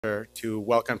to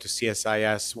welcome to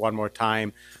CSIS one more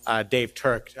time Dave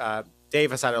Turk.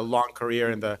 Dave has had a long career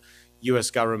in the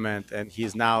U.S. government, and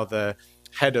he's now the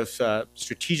head of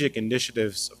strategic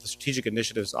initiatives of the Strategic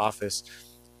Initiatives Office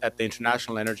at the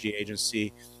International Energy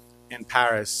Agency in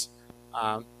Paris.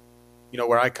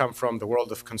 Where I come from, the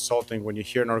world of consulting, when you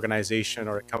hear an organization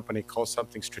or a company call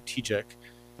something strategic,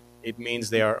 it means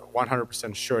they are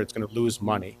 100% sure it's going to lose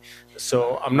money.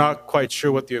 So I'm not quite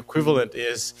sure what the equivalent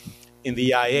is in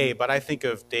the IA, but I think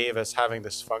of Dave as having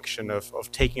this function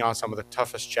of taking on some of the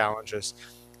toughest challenges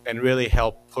and really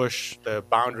help push the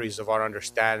boundaries of our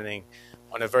understanding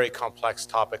on a very complex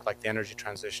topic like the energy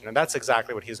transition. And that's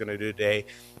exactly what he's going to do today.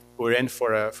 We're in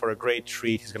for a great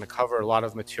treat. He's going to cover a lot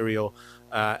of material.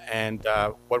 And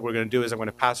what we're going to do is I'm going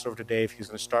to pass it over to Dave. He's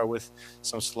going to start with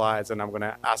some slides, and I'm going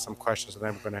to ask some questions, and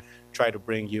then we're going to try to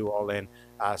bring you all in.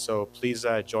 So please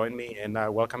join me in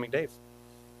welcoming Dave.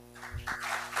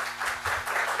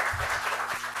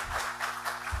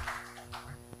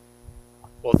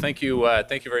 Well, thank you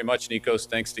very much, Nikos.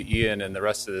 Thanks to Ian and the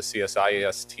rest of the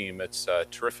CSIS team. It's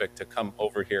terrific to come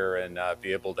over here and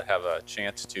be able to have a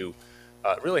chance to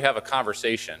really have a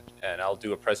conversation. And I'll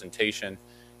do a presentation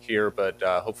here, but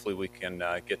hopefully we can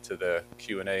get to the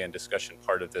Q&A and discussion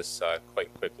part of this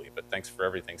quite quickly. But thanks for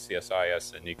everything,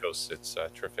 CSIS and Nikos. It's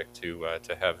terrific to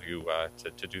have you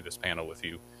to do this panel with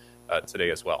you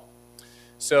today as well.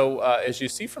 So as you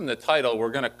see from the title,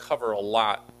 we're going to cover a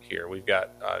lot here. We've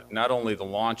got not only the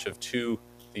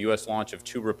U.S. launch of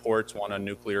two reports, one on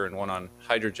nuclear and one on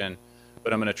hydrogen,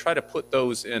 but I'm going to try to put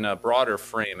those in a broader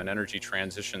frame, an energy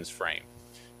transitions frame.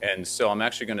 And so I'm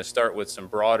actually going to start with some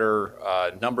broader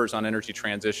numbers on energy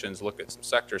transitions, look at some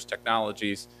sectors,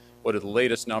 technologies, what are the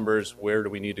latest numbers, where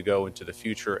do we need to go into the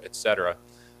future, et cetera.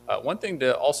 One thing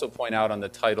to also point out on the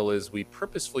title is we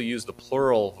purposefully use the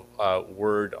plural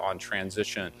word on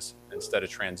transitions instead of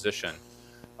transition.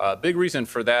 Big reason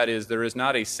for that is there is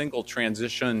not a single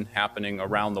transition happening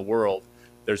around the world.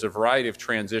 There's a variety of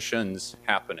transitions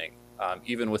happening.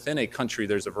 Even within a country,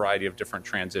 there's a variety of different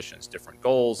transitions, different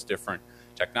goals, different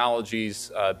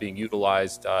technologies being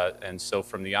utilized. And so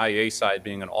from the IEA side,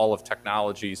 being an all of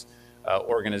technologies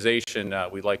organization,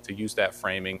 we like to use that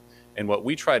framing. And what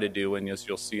we try to do, and as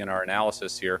you'll see in our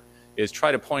analysis here, is try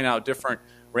to point out different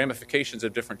ramifications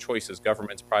of different choices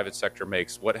governments, private sector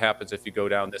makes. What happens if you go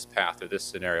down this path or this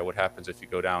scenario? What happens if you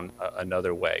go down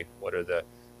another way? What are the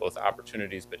both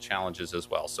opportunities but challenges as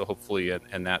well? So hopefully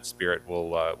in that spirit,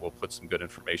 we'll put some good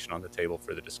information on the table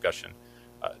for the discussion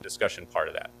part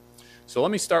of that. So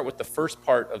let me start with the first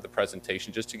part of the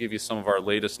presentation, just to give you some of our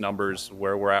latest numbers,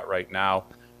 where we're at right now,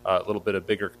 a little bit of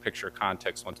bigger picture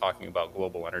context when talking about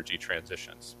global energy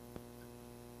transitions.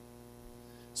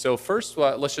 So first,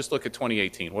 let's just look at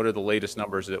 2018. What are the latest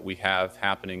numbers that we have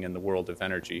happening in the world of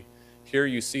energy? Here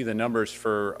you see the numbers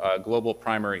for global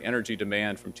primary energy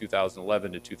demand from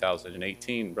 2011 to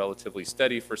 2018, relatively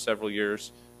steady for several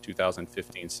years.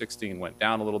 2015-16 went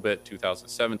down a little bit.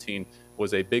 2017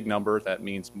 was a big number. That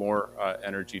means more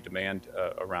energy demand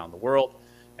around the world.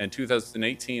 And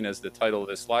 2018, as the title of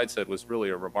this slide said, was really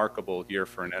a remarkable year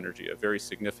for an energy, a very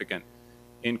significant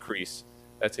increase.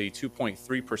 That's a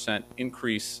 2.3%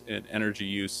 increase in energy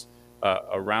use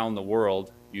around the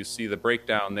world. You see the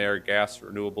breakdown there: gas,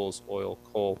 renewables, oil,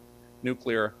 coal,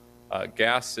 nuclear.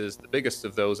 Gas is the biggest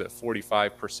of those at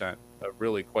 45%, a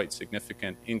really quite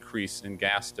significant increase in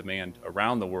gas demand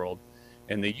around the world.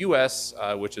 In the U.S.,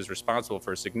 which is responsible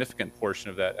for a significant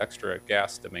portion of that extra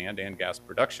gas demand and gas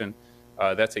production,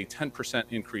 that's a 10%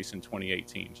 increase in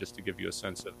 2018, just to give you a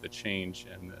sense of the change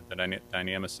and the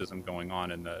dynamicism going on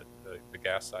in the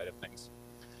gas side of things.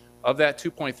 Of that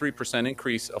 2.3%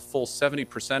 increase, a full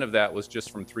 70% of that was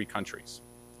just from 3 countries.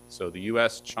 So the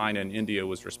U.S., China, and India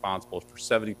was responsible for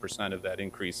 70% of that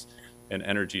increase in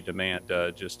energy demand,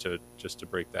 just to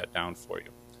break that down for you.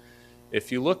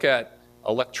 If you look at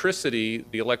electricity,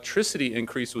 the electricity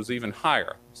increase was even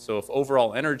higher. So if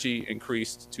overall energy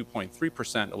increased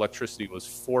 2.3%, electricity was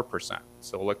 4%.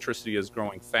 So electricity is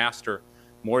growing faster.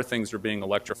 More things are being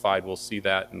electrified. We'll see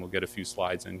that, and we'll get a few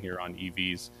slides in here on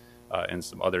EVs and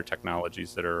some other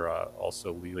technologies that are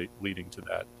also leading to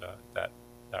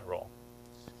that role.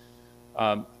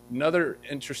 Another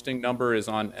interesting number is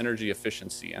on energy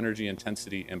efficiency, energy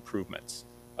intensity improvements.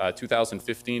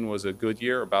 2015 was a good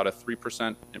year, about a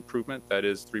 3% improvement. That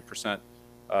is 3%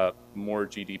 more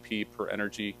GDP per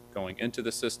energy going into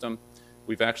the system.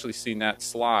 We've actually seen that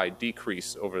slide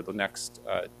decrease over the next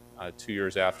 2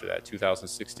 years after that,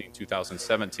 2016,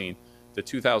 2017. The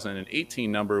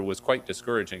 2018 number was quite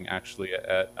discouraging, actually,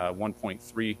 at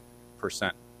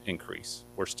 1.3% increase.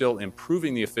 We're still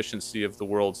improving the efficiency of the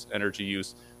world's energy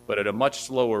use, but at a much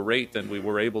slower rate than we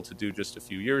were able to do just a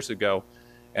few years ago,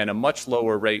 and a much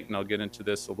lower rate, and I'll get into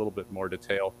this a little bit more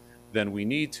detail, than we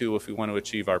need to if we want to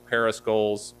achieve our Paris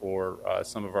goals or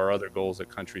some of our other goals that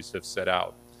countries have set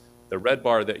out. The red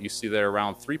bar that you see there,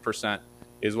 around 3%,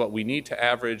 is what we need to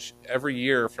average every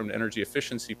year from an energy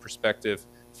efficiency perspective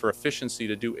for efficiency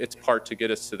to do its part to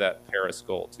get us to that Paris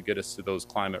goal, to get us to those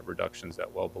climate reductions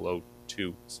at well below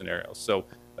 2 scenarios. So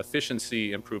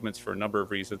efficiency improvements for a number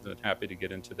of reasons, and happy to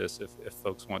get into this if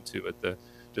folks want to at the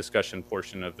discussion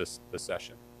portion of this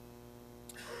session.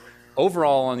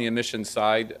 Overall, on the emissions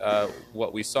side,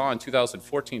 what we saw in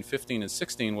 2014, 15, and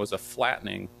 16 was a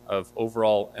flattening of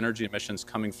overall energy emissions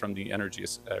coming from the energy,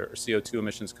 or CO2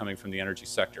 emissions coming from the energy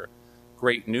sector.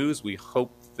 Great news. We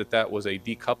hope that that was a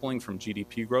decoupling from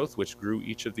GDP growth, which grew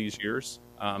each of these years,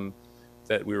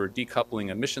 that we were decoupling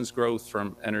emissions growth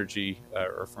from energy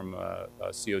or from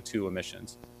CO2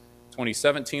 emissions.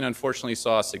 2017, unfortunately,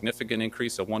 saw a significant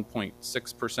increase of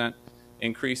 1.6%.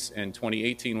 increase, and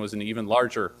 2018 was an even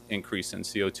larger increase in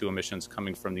CO2 emissions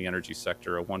coming from the energy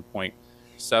sector, a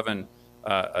 7%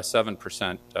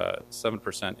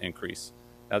 increase.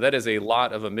 Now that is a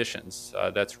lot of emissions.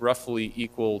 That's roughly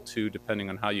equal to, depending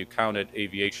on how you count it,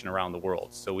 aviation around the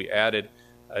world. So we added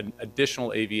an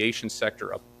additional aviation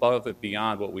sector above and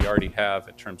beyond what we already have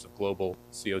in terms of global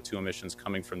CO2 emissions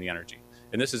coming from the energy.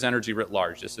 And this is energy writ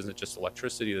large. This isn't just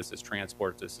electricity, this is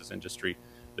transport, this is industry.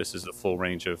 This is the full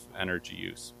range of energy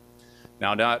use.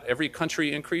 Now, not every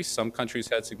country increased. Some countries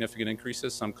had significant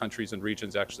increases. Some countries and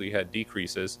regions actually had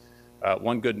decreases.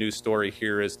 One good news story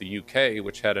here is the UK,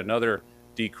 which had another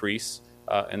decrease,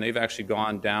 and they've actually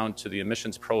gone down to the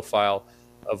emissions profile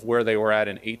of where they were at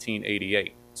in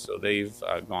 1888. So they've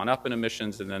gone up in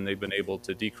emissions, and then they've been able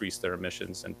to decrease their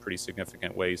emissions in pretty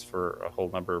significant ways for a whole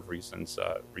number of reasons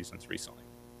recently.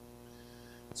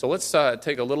 So let's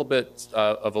take a little bit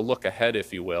of a look ahead,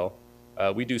 if you will.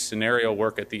 We do scenario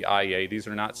work at the IEA. These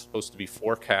are not supposed to be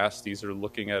forecasts. These are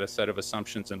looking at a set of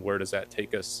assumptions and where does that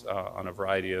take us on a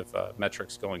variety of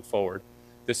metrics going forward.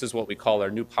 This is what we call our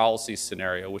new policy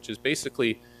scenario, which is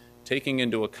basically taking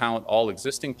into account all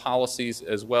existing policies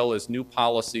as well as new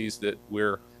policies that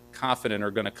we're confident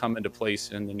are going to come into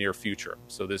place in the near future.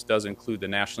 So this does include the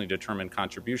nationally determined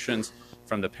contributions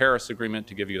from the Paris Agreement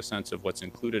to give you a sense of what's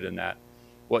included in that.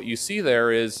 What you see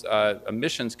there is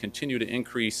emissions continue to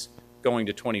increase going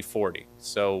to 2040.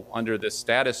 So under the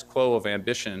status quo of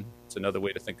ambition, it's another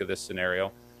way to think of this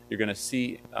scenario, you're going to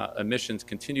see emissions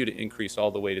continue to increase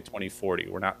all the way to 2040.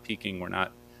 We're not peaking, we're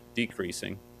not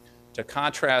decreasing. To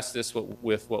contrast this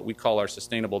with what we call our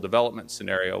sustainable development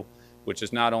scenario, which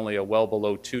is not only a well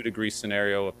below 2-degree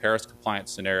scenario, a Paris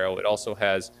compliance scenario, it also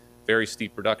has very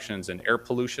steep reductions in air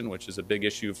pollution, which is a big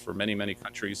issue for many, many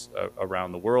countries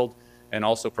around the world, and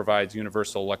also provides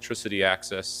universal electricity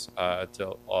access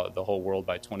to the whole world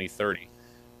by 2030.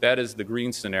 That is the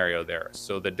green scenario there.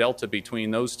 So the delta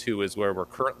between those two is where we're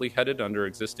currently headed under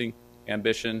existing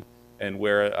ambition and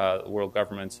where world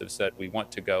governments have said we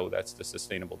want to go. That's the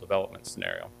sustainable development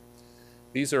scenario.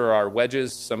 These are our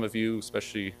wedges. Some of you,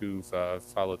 especially who've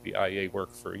followed the IEA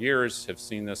work for years, have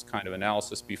seen this kind of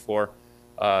analysis before.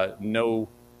 No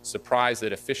surprise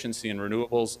that efficiency and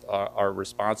renewables are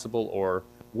responsible or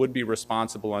would be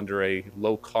responsible under a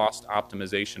low-cost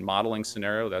optimization modeling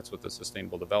scenario. That's what the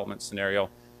sustainable development scenario.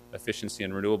 Efficiency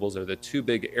and renewables are the two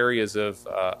big areas of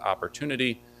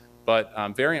opportunity, but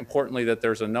very importantly that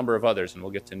there's a number of others, and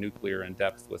we'll get to nuclear in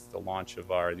depth with the launch of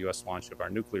the U.S. launch of our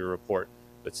nuclear report,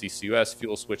 but CCUS,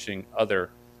 fuel switching, other.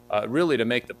 Really to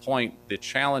make the point, the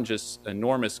challenge is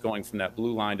enormous going from that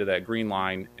blue line to that green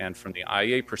line, and from the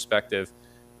IEA perspective,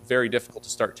 very difficult to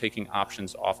start taking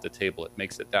options off the table. It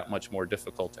makes it that much more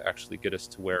difficult to actually get us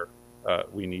to where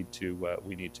we need to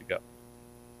go.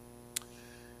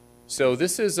 So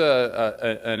this is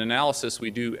an analysis we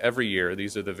do every year.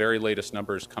 These are the very latest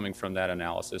numbers coming from that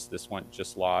analysis. This went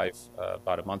just live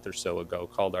about a month or so ago,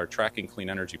 called our Tracking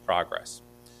Clean Energy Progress.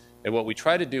 And what we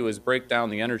try to do is break down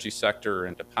the energy sector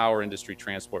into power, industry,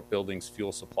 transport, buildings,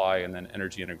 fuel supply, and then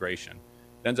energy integration.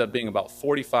 It ends up being about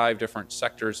 45 different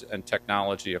sectors and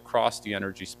technology across the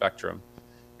energy spectrum.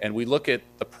 And we look at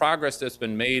the progress that's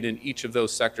been made in each of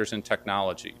those sectors and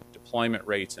technology, deployment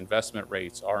rates, investment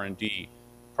rates, R&D,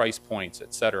 price points,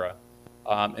 et cetera,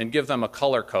 and give them a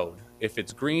color code. If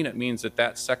it's green, it means that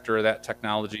that sector or that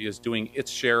technology is doing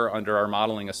its share under our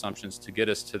modeling assumptions to get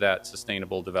us to that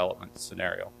sustainable development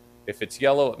scenario. If it's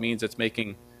yellow, it means it's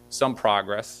making some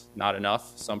progress, not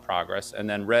enough, some progress, and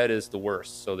then red is the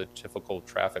worst, so the typical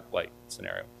traffic light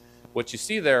scenario. What you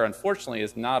see there, unfortunately,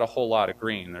 is not a whole lot of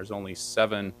green. There's only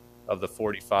 7 of the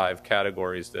 45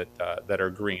 categories that are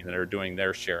green, that are doing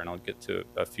their share. And I'll get to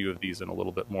a few of these in a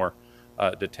little bit more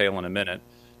detail in a minute.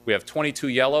 We have 22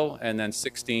 yellow and then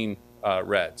 16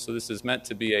 red. So this is meant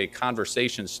to be a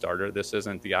conversation starter. This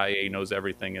isn't the IEA knows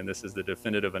everything, and this is the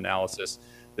definitive analysis.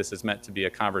 This is meant to be a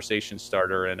conversation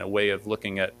starter and a way of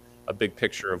looking at a big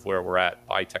picture of where we're at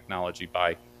by technology,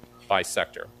 by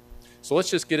sector. So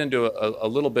let's just get into a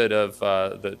little bit of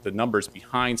the numbers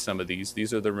behind some of these.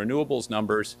 These are the renewables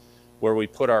numbers where we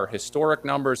put our historic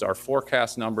numbers, our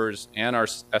forecast numbers, and our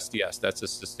SDS, that's a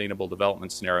sustainable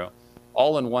development scenario,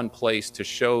 all in one place to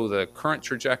show the current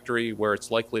trajectory, where it's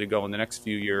likely to go in the next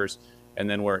few years, and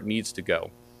then where it needs to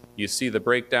go. You see the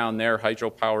breakdown there,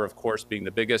 hydropower, of course, being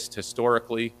the biggest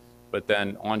historically, but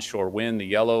then onshore wind, the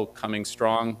yellow, coming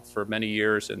strong for many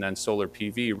years, and then solar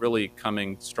PV really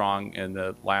coming strong in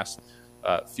the last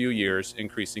few years,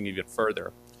 increasing even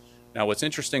further. Now, what's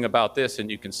interesting about this, and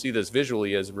you can see this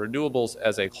visually, is renewables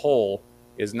as a whole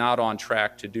is not on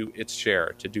track to do its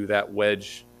share, to do that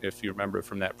wedge, if you remember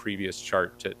from that previous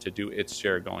chart, to do its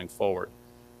share going forward.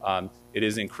 It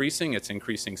is increasing, it's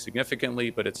increasing significantly,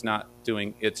 but it's not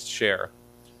doing its share.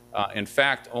 In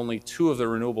fact, only 2 of the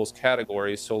renewables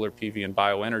categories, solar PV and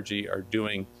bioenergy, are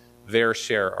doing their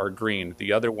share, are green.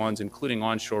 The other ones, including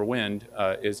onshore wind,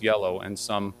 is yellow, and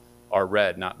some are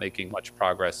red, not making much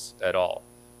progress at all.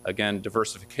 Again,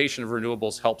 diversification of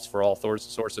renewables helps for all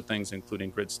sorts of things, including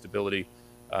grid stability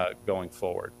going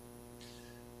forward.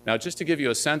 Now, just to give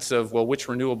you a sense of, well, which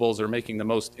renewables are making the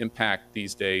most impact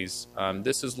these days,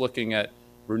 this is looking at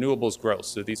renewables growth.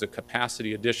 So these are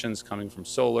capacity additions coming from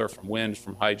solar, from wind,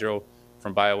 from hydro,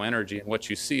 from bioenergy. And what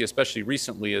you see, especially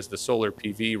recently, is the solar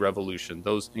PV revolution.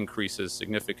 Those increases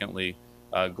significantly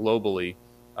globally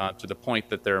to the point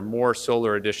that there are more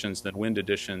solar additions than wind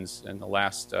additions in the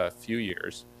last few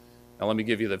years. Now, let me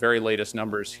give you the very latest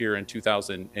numbers here in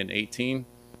 2018.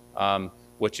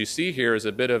 What you see here is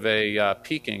a bit of a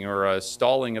peaking or a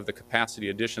stalling of the capacity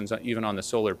additions, even on the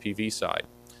solar PV side.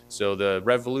 So the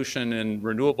revolution in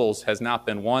renewables has not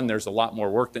been won. There's a lot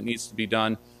more work that needs to be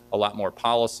done, a lot more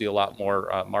policy, a lot more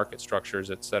market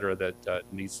structures, et cetera, that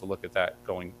needs to look at that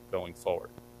going forward.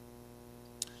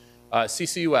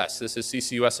 CCUS, this is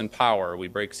CCUS and power. We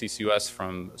break CCUS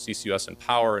from CCUS and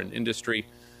power and industry.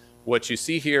 What you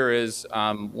see here is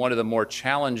one of the more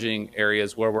challenging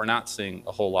areas where we're not seeing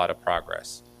a whole lot of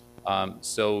progress.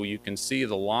 So you can see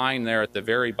the line there at the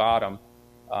very bottom,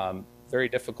 very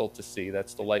difficult to see.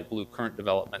 That's the light blue current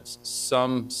developments.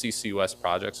 Some CCUS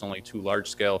projects, only 2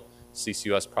 large-scale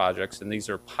CCUS projects, and these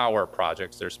are power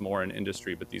projects. There's more in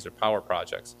industry, but these are power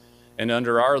projects. And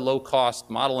under our low-cost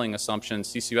modeling assumptions,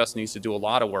 CCUS needs to do a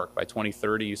lot of work. By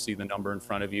 2030, you see the number in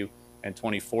front of you, and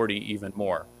 2040, even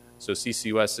more. So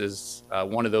CCUS is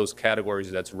one of those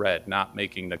categories that's red, not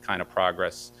making the kind of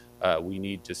progress we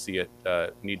need to see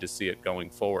it going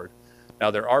forward. Now,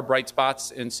 there are bright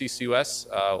spots in CCUS.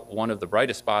 One of the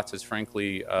brightest spots is,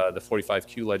 frankly, the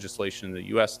 45Q legislation in the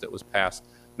U.S. that was passed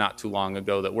not too long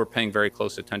ago that we're paying very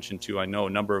close attention to. I know a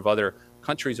number of other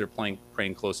countries are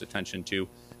paying close attention to,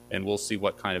 and we'll see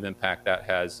what kind of impact that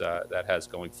has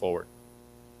going forward.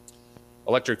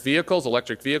 Electric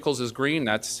vehicles is green.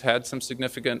 That's had some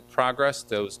significant progress.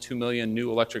 Those 2 million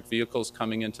new electric vehicles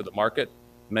coming into the market.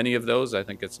 Many of those, I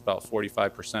think it's about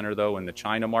 45% or though in the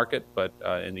China market, but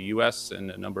in the US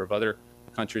and a number of other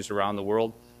countries around the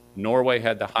world. Norway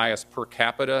had the highest per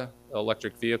capita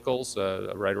electric vehicles,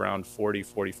 right around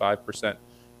 45%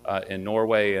 in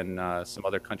Norway, and some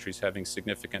other countries having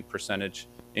significant percentage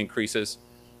increases.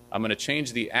 I'm going to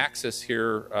change the axis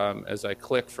here as I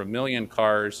click from million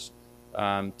cars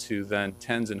to then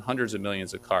tens and hundreds of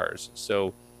millions of cars.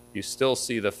 So you still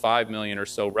see the 5 million or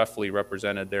so roughly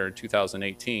represented there in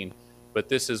 2018, but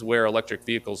this is where electric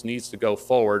vehicles needs to go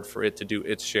forward for it to do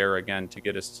its share again to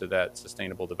get us to that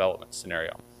sustainable development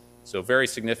scenario. So very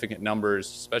significant numbers,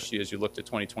 especially as you look to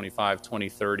 2025,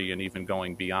 2030, and even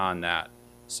going beyond that.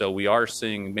 So we are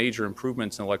seeing major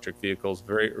improvements in electric vehicles,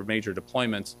 major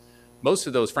deployments. Most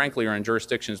of those, frankly, are in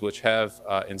jurisdictions which have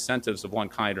incentives of one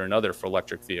kind or another for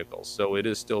electric vehicles. So it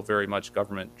is still very much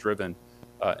government-driven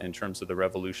in terms of the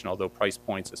revolution, although price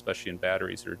points, especially in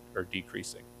batteries, are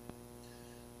decreasing.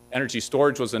 Energy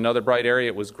storage was another bright area.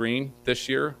 It was green this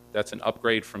year. That's an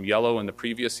upgrade from yellow in the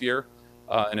previous year.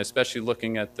 And especially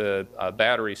looking at the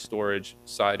battery storage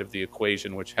side of the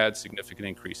equation, which had significant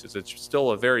increases. It's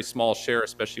still a very small share,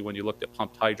 especially when you looked at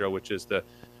pumped hydro, which is the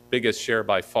biggest share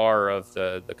by far of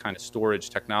the kind of storage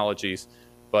technologies.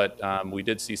 But we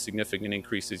did see significant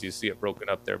increases. You see it broken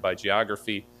up there by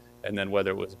geography, and then whether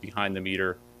it was behind the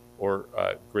meter or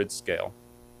grid scale.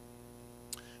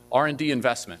 R&D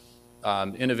investment.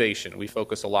 innovation. We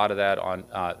focus a lot of that on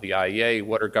the IEA.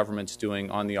 What are governments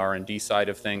doing on the R&D side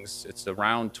of things? It's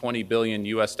around $20 billion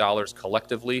US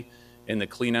collectively in the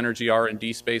clean energy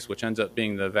R&D space, which ends up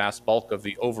being the vast bulk of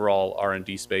the overall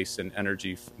R&D space in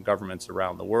energy from governments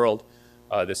around the world.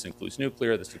 This includes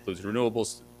nuclear, this includes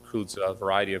renewables, includes a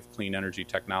variety of clean energy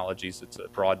technologies. It's a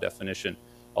broad definition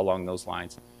along those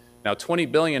lines. Now, 20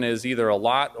 billion is either a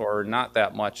lot or not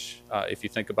that much if you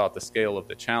think about the scale of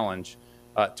the challenge.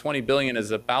 20 billion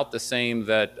is about the same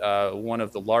that one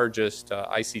of the largest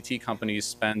ICT companies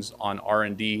spends on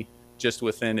R&D just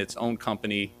within its own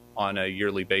company on a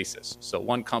yearly basis. So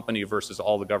one company versus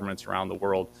all the governments around the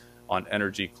world on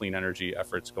energy, clean energy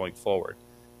efforts going forward.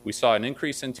 We saw an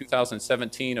increase in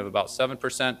 2017 of about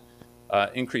 7%,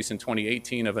 increase in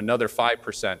 2018 of another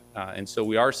 5%. And so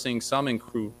we are seeing some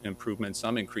improvements,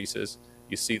 some increases.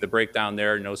 You see the breakdown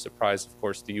there. No surprise, of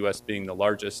course, the U.S. being the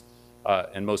largest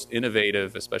and most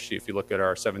innovative, especially if you look at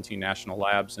our 17 national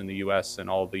labs in the U.S. and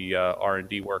all the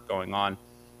R&D work going on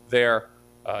there.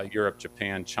 Europe,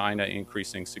 Japan, China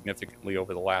increasing significantly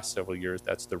over the last several years.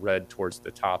 That's the red towards the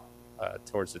top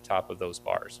of those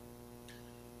bars.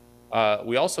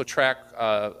 We also track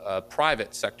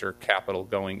private sector capital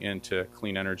going into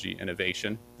clean energy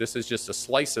innovation. This is just a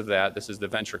slice of that. This is the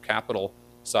venture capital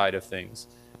side of things.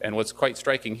 And what's quite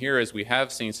striking here is we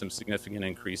have seen some significant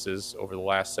increases over the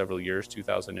last several years.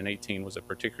 2018 was a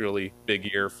particularly big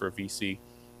year for VC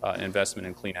investment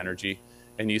in clean energy.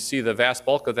 And you see the vast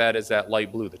bulk of that is that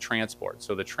light blue, the transport.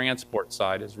 So the transport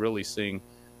side is really seeing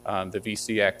the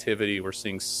VC activity. We're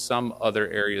seeing some other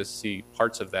areas see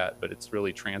parts of that, but it's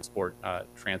really transport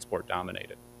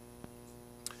dominated.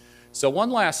 So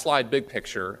one last slide, big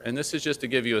picture, and this is just to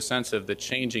give you a sense of the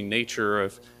changing nature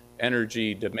of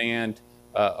energy demand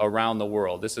around the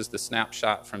world. This is the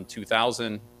snapshot from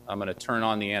 2000. I'm going to turn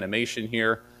on the animation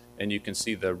here, and you can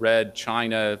see the red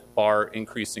China bar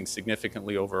increasing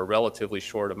significantly over a relatively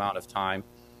short amount of time.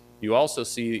 You also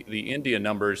see the India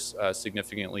numbers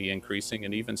significantly increasing,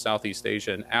 and even Southeast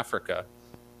Asia and Africa.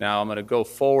 Now I'm going to go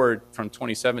forward from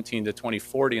 2017 to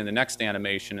 2040 in the next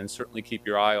animation, and certainly keep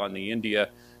your eye on the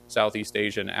India, Southeast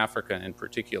Asia, and Africa in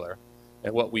particular.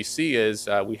 And what we see is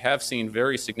we have seen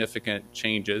very significant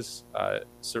changes,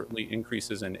 certainly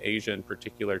increases in Asia in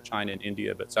particular, China and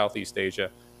India, but Southeast Asia,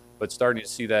 but starting to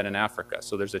see that in Africa.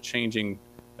 So there's a changing,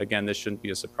 again, this shouldn't be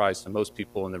a surprise to most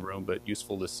people in the room, but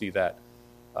useful to see that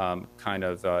kind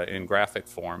of in graphic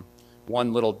form.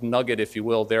 One little nugget, if you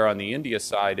will, there on the India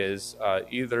side is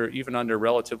even under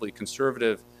relatively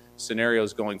conservative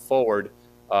scenarios going forward,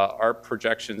 our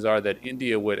projections are that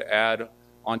India would add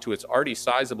onto its already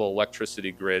sizable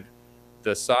electricity grid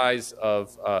the size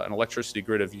of an electricity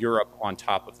grid of Europe on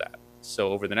top of that.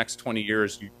 So over the next 20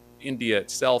 years, India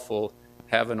itself will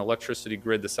have an electricity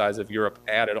grid the size of Europe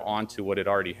added onto what it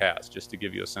already has, just to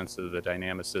give you a sense of the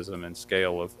dynamicism and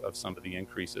scale of some of the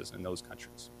increases in those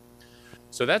countries.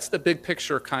 So that's the big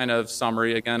picture kind of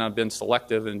summary. Again, I've been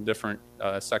selective in different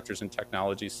sectors and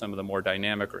technologies, some of the more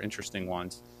dynamic or interesting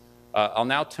ones. I'll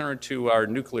now turn to our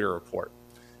nuclear report.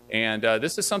 And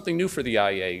this is something new for the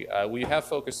IEA. We have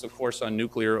focused, of course, on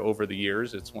nuclear over the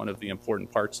years. It's one of the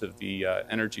important parts of the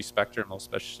energy spectrum,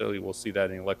 especially we'll see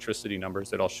that in electricity numbers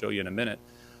that I'll show you in a minute.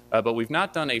 But we've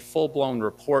not done a full-blown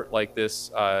report like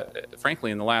this,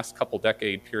 frankly, in the last couple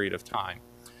decade period of time.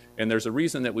 And there's a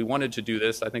reason that we wanted to do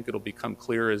this. I think it'll become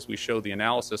clear as we show the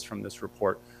analysis from this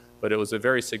report, but it was a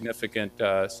very significant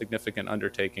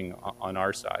undertaking on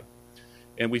our side.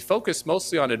 And we focus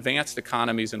mostly on advanced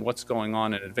economies and what's going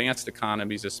on in advanced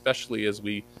economies, especially as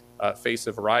we face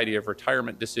a variety of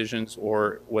retirement decisions,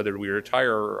 or whether we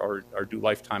retire or do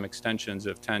lifetime extensions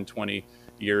of 10, 20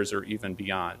 years or even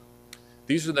beyond.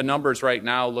 These are the numbers right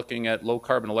now looking at low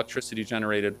carbon electricity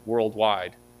generated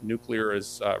worldwide. Nuclear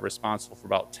is responsible for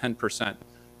about 10%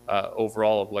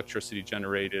 overall of electricity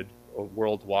generated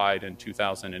worldwide in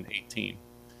 2018.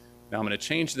 Now I'm going to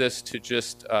change this to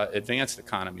just advanced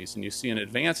economies. And you see in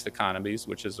advanced economies,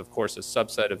 which is of course a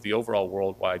subset of the overall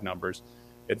worldwide numbers,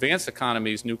 advanced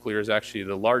economies, nuclear is actually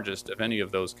the largest of any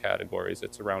of those categories.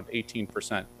 It's around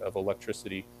 18% of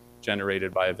electricity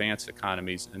generated by advanced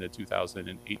economies in the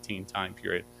 2018 time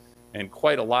period. And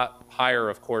quite a lot higher,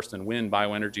 of course, than wind,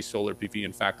 bioenergy, solar PV.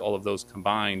 In fact, all of those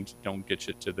combined don't get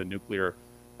you to the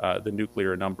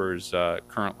nuclear numbers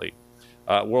currently.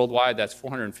 Worldwide, that's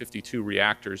 452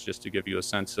 reactors, just to give you a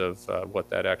sense of what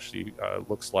that actually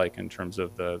looks like in terms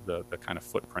of the kind of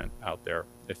footprint out there,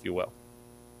 if you will.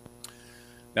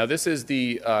 Now, this is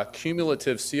the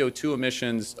cumulative CO2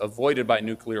 emissions avoided by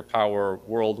nuclear power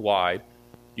worldwide.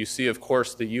 You see, of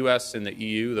course, the US and the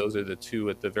EU, those are the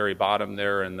two at the very bottom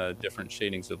there, and the different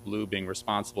shadings of blue being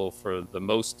responsible for the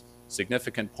most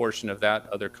significant portion of that,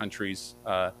 other countries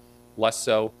less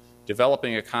so.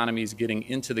 Developing economies getting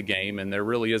into the game, and there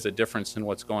really is a difference in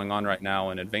what's going on right now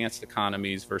in advanced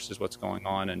economies versus what's going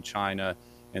on in China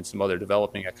and some other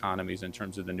developing economies in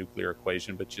terms of the nuclear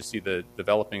equation. But you see the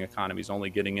developing economies only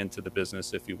getting into the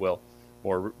business, if you will,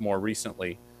 more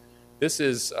recently. This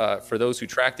is, for those who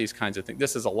track these kinds of things,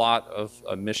 this is a lot of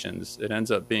emissions. It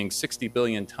ends up being 60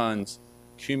 billion tons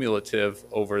cumulative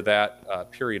over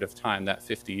that period of time, that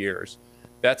 50 years.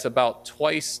 That's about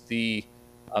twice the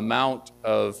amount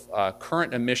of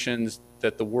current emissions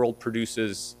that the world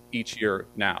produces each year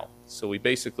now. So we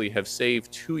basically have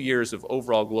saved 2 years of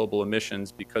overall global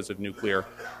emissions because of nuclear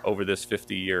over this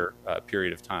 50-year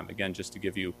period of time. Again, just to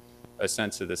give you a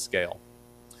sense of the scale.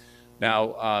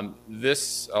 Now,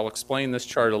 I'll explain this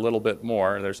chart a little bit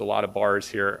more. There's a lot of bars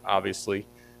here, obviously.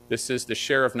 This is the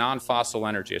share of non-fossil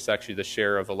energy. It's actually the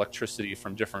share of electricity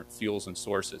from different fuels and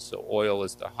sources. So oil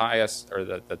is the highest, or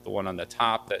the one on the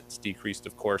top. That's decreased,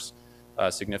 of course,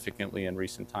 significantly in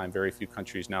recent time. Very few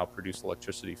countries now produce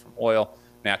electricity from oil.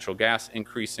 Natural gas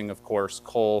increasing, of course.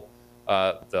 Coal,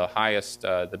 the highest,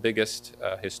 the biggest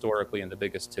historically, and the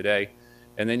biggest today.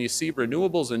 And then you see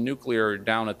renewables and nuclear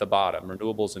down at the bottom.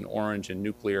 Renewables in orange and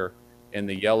nuclear in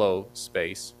the yellow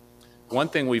space. One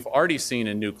thing we've already seen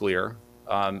in nuclear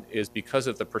is because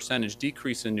of the percentage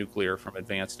decrease in nuclear from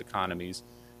advanced economies,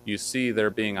 you see there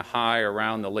being a high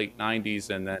around the late 90s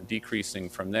and then decreasing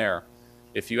from there.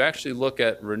 If you actually look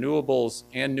at renewables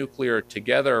and nuclear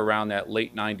together around that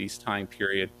late 90s time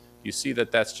period, you see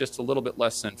that that's just a little bit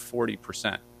less than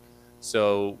 40%.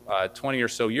 So 20 or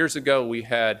so years ago, we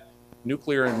had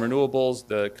nuclear and renewables,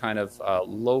 the kind of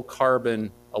low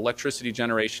carbon electricity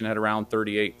generation at around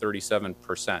 38,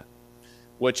 37%.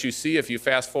 What you see if you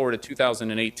fast forward to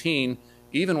 2018,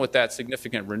 even with that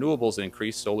significant renewables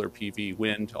increase, solar, PV,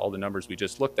 wind, all the numbers we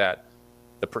just looked at,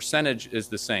 the percentage is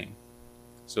the same.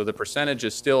 So the percentage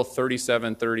is still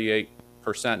 37, 38%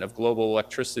 of global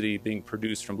electricity being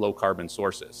produced from low carbon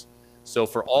sources. So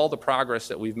for all the progress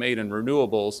that we've made in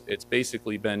renewables, it's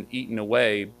basically been eaten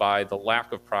away by the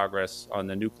lack of progress on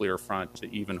the nuclear front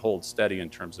to even hold steady in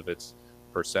terms of its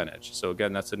percentage. So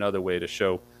again, that's another way to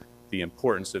show the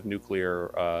importance of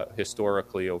nuclear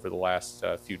historically over the last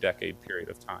few decade period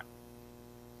of time.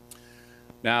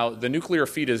 Now, the nuclear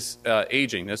fleet is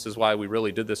aging. This is why we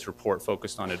really did this report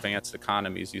focused on advanced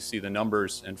economies. You see the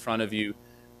numbers in front of you.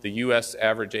 The U.S.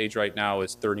 average age right now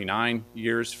is 39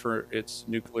 years for its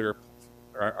nuclear,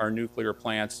 our nuclear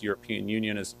plants. The European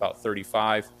Union is about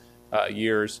 35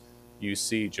 years. You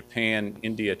see Japan,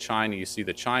 India, China. You see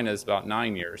that China is about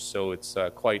 9 years. So it's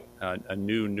quite a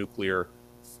new nuclear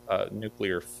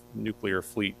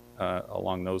fleet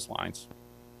along those lines.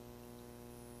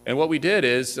 And what we did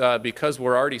is, because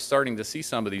we're already starting to see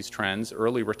some of these trends,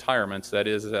 early retirements, that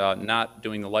is not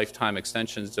doing the lifetime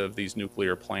extensions of these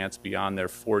nuclear plants beyond their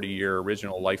 40-year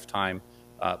original lifetime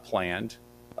planned.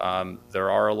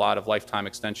 There are a lot of lifetime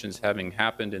extensions having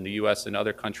happened in the U.S. and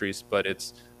other countries, but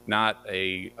it's not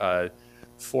a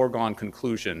foregone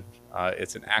conclusion.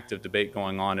 It's an active debate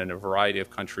going on in a variety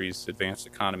of countries, advanced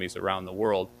economies around the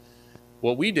world.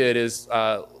 What we did is,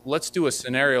 let's do a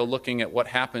scenario looking at what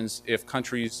happens if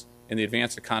countries in the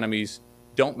advanced economies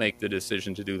don't make the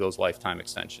decision to do those lifetime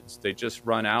extensions. They just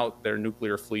run out their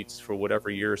nuclear fleets for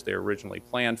whatever years they originally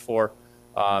planned for,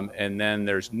 and then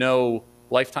there's no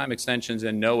lifetime extensions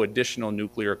and no additional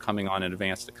nuclear coming on in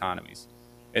advanced economies.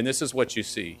 And this is what you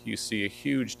see. You see a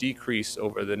huge decrease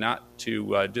over the not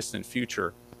too distant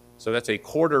future. So that's a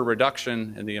quarter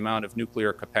reduction in the amount of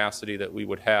nuclear capacity that we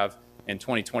would have in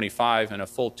 2025 and a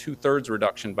full 2/3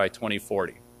 reduction by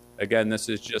 2040. Again, this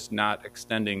is just not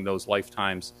extending those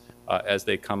lifetimes as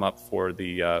they come up for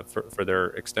the for their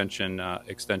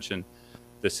extension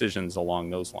decisions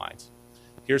along those lines.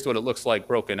 Here's what it looks like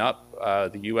broken up.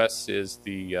 The U.S. is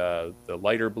the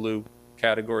lighter blue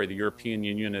category. The European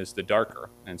Union is the darker,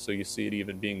 and so you see it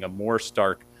even being a more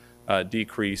stark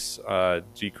decrease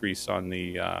on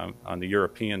the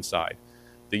European side.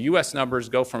 The U.S. numbers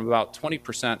go from about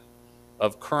 20%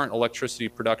 of current electricity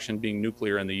production being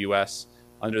nuclear in the U.S.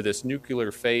 Under this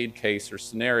nuclear fade case or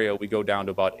scenario, we go down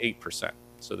to about 8%.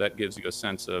 So that gives you a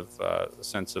sense of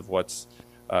what's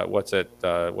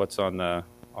on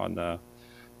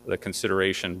the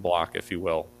consideration block, if you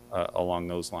will, along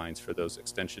those lines for those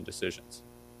extension decisions.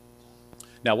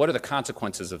 Now, what are the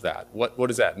consequences of that? What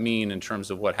does that mean in terms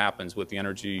of what happens with the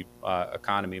energy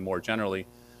economy more generally?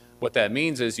 What that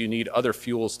means is you need other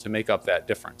fuels to make up that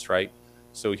difference, right?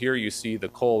 So here you see the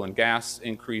coal and gas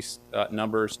increase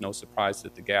numbers. No surprise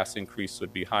that the gas increase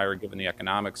would be higher given the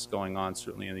economics going on,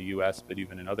 certainly in the US, but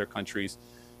even in other countries.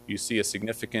 You see a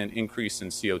significant increase in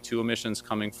CO2 emissions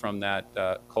coming from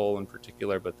that coal in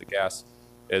particular, but the gas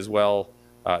as well.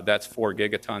 That's 4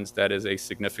 gigatons. That is a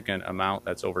significant amount.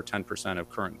 That's over 10% of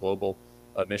current global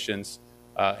emissions.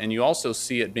 And you also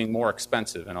see it being more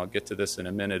expensive, and I'll get to this in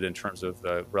a minute in terms of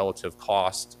the relative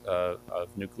cost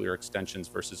of nuclear extensions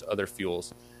versus other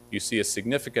fuels. You see a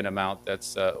significant amount,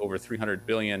 that's over $300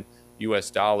 billion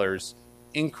US dollars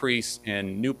increase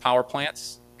in new power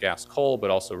plants, gas, coal,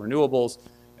 but also renewables,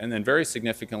 and then very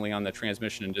significantly on the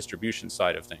transmission and distribution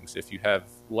side of things. If you have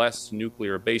less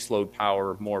nuclear baseload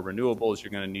power, more renewables,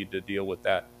 you're going to need to deal with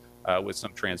that with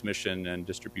some transmission and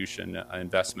distribution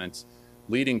investments,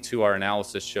 leading to our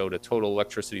analysis showed a total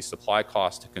electricity supply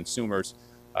cost to consumers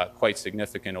quite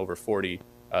significant, over $40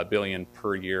 billion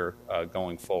per year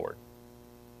going forward.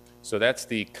 So that's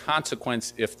the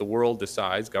consequence if the world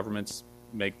decides, governments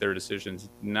make their decisions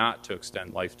not to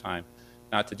extend lifetime,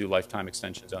 not to do lifetime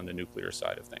extensions on the nuclear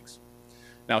side of things.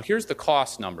 Now here's the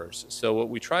cost numbers. So what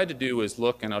we tried to do is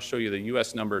look, and I'll show you the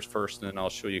US numbers first, and then I'll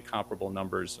show you comparable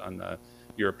numbers on the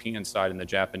European side and the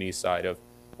Japanese side of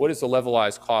what is the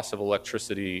levelized cost of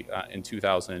electricity in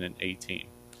 2018.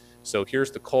 So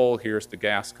here's the coal, here's the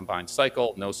gas combined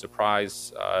cycle. No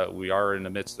surprise, we are in the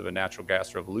midst of a natural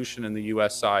gas revolution in the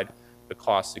US side. The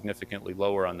cost significantly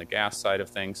lower on the gas side of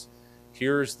things.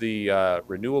 Here's the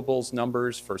renewables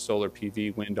numbers for solar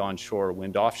PV, wind onshore,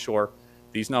 wind offshore.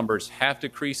 These numbers have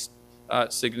decreased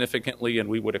significantly, and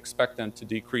we would expect them to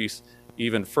decrease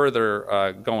even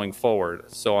further going forward.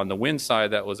 So on the wind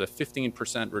side, that was a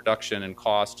 15% reduction in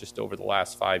cost just over the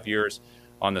last 5 years.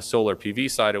 On the solar PV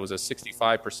side, it was a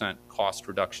 65% cost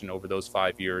reduction over those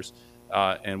 5 years,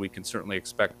 and we can certainly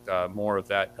expect more of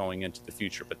that going into the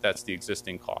future, but that's the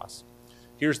existing cost.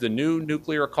 Here's the new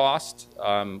nuclear cost,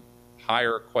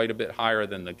 higher, quite a bit higher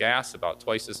than the gas, about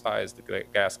twice as high as the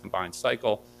gas combined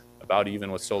cycle, about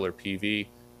even with solar PV,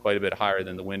 quite a bit higher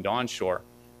than the wind onshore.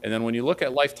 And then when you look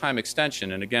at lifetime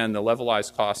extension, and again, the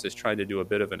levelized cost is trying to do a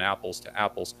bit of an apples to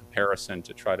apples comparison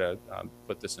to try to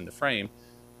put this in the frame,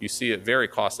 you see it very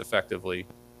cost effectively,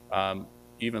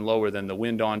 even lower than the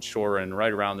wind onshore and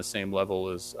right around the same level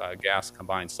as gas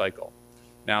combined cycle.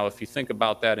 Now, if you think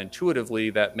about that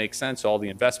intuitively, that makes sense. All the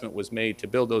investment was made to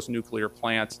build those nuclear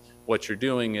plants. What you're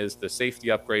doing is the safety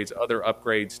upgrades, other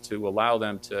upgrades to allow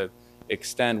them to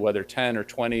extend, whether 10 or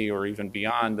 20 or even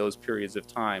beyond those periods of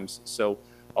times. So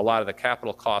a lot of the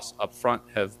capital costs up front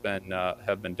have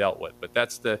been dealt with. But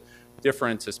that's the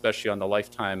difference, especially on the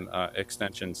lifetime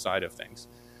extension side of things.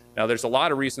 Now, there's a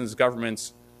lot of reasons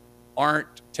governments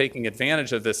aren't taking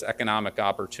advantage of this economic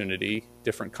opportunity.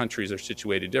 Different countries are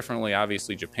situated differently.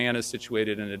 Obviously, Japan is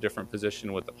situated in a different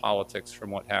position with the politics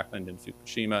from what happened in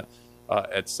Fukushima,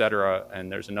 et cetera. And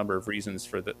there's a number of reasons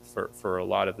for a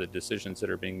lot of the decisions that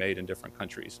are being made in different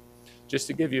countries. Just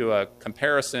to give you a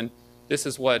comparison, this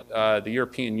is what the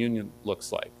European Union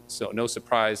looks like. So no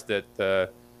surprise that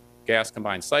the gas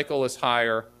combined cycle is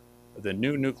higher, the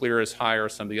new nuclear is higher,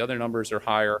 some of the other numbers are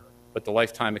higher, but the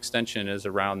lifetime extension is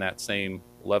around that same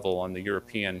level on the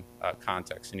European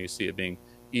context. And you see it being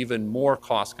even more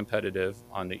cost competitive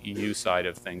on the EU side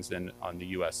of things than on the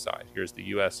US side. Here's the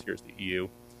US, here's the EU.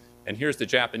 And here's the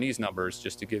Japanese numbers,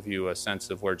 just to give you a sense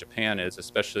of where Japan is,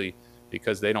 especially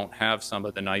because they don't have some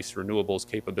of the nice renewables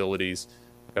capabilities,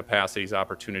 capacities,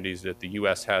 opportunities that the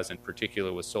US has, in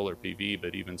particular with solar PV,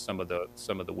 but even some of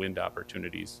the wind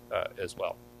opportunities as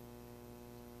well.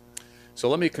 So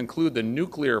let me conclude the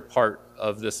nuclear part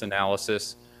of this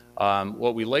analysis.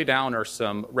 What we lay down are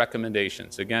some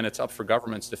recommendations. Again, it's up for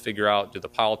governments to figure out, do the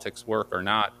politics work or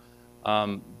not?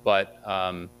 But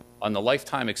on the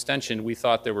lifetime extension, we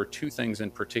thought there were two things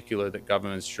in particular that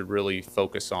governments should really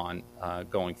focus on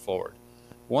going forward.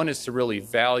 One is to really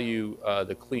value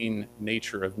the clean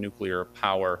nature of nuclear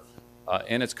power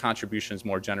and its contributions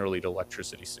more generally to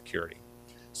electricity security.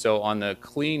 So on the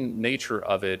clean nature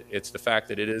of it, it's the fact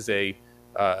that it is a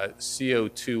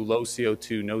CO2, low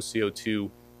CO2, no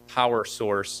CO2 power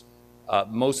source.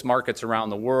 Most markets around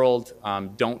the world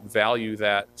don't value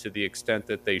that to the extent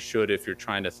that they should if you're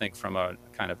trying to think from a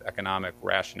kind of economic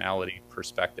rationality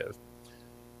perspective.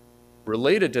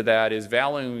 Related to that is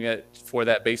valuing it for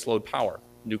that baseload power.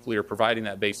 Nuclear providing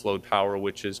that baseload power,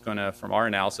 which is going to, from our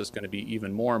analysis, going to be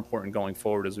even more important going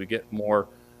forward as we get more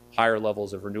higher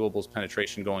levels of renewables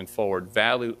penetration going forward,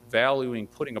 valuing,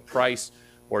 putting a price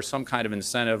or some kind of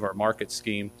incentive or market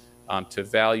scheme to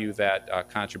value that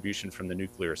contribution from the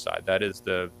nuclear side. That is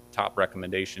the top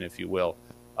recommendation, if you will,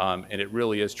 And it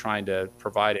really is trying to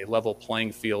provide a level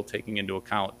playing field, taking into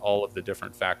account all of the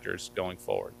different factors going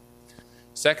forward.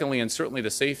 Secondly, and certainly the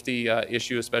safety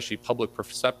issue, especially public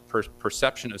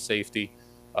perception of safety,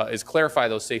 is clarify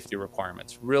those safety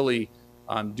requirements. Really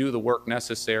do the work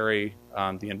necessary,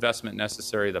 the investment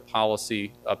necessary, the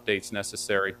policy updates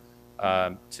necessary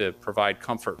to provide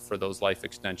comfort for those life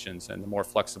extensions and the more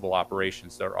flexible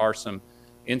operations. There are some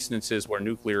instances where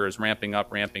nuclear is ramping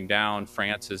up, ramping down.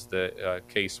 France is the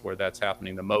case where that's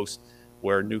happening the most,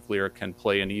 where nuclear can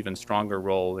play an even stronger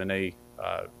role in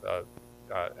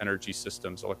energy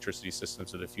systems, electricity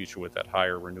systems of the future with that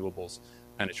higher renewables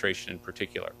penetration in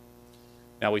particular.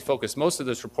 Now, we focused most of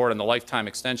this report on the lifetime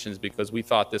extensions because we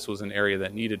thought this was an area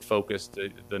that needed focus,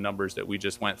 the numbers that we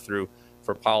just went through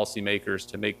for policymakers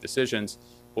to make decisions.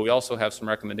 But we also have some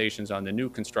recommendations on the new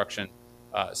construction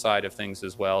side of things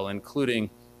as well,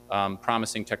 including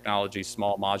promising technology,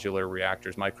 small modular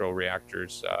reactors, micro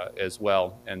reactors as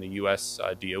well. And the U.S.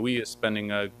 DOE is spending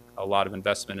a lot of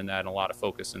investment in that and a lot of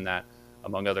focus in that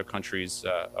among other countries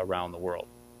around the world.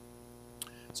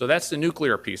 So that's the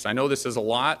nuclear piece. I know this is a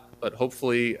lot, but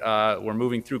hopefully we're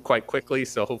moving through quite quickly.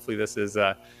 So hopefully this is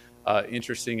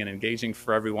interesting and engaging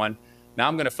for everyone. Now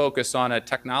I'm going to focus on a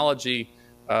technology.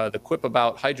 The quip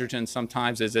about hydrogen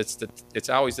sometimes is it's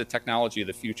always the technology of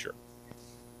the future.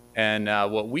 And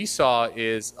what we saw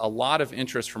is a lot of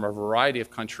interest from a variety of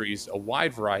countries, a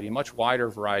wide variety, a much wider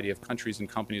variety of countries and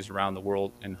companies around the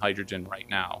world in hydrogen right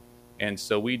now. And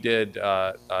so we did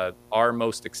our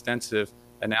most extensive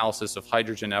analysis of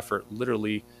hydrogen effort,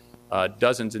 literally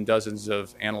dozens and dozens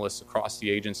of analysts across the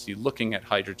agency looking at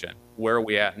hydrogen. Where are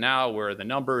we at now? Where are the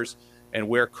numbers? And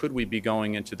where could we be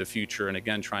going into the future? And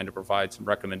again, trying to provide some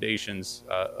recommendations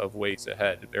of ways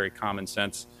ahead, very common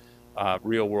sense,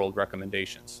 real world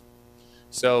recommendations.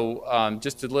 So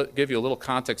just to give you a little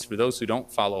context for those who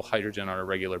don't follow hydrogen on a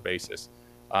regular basis,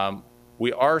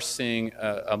 we are seeing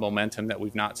a momentum that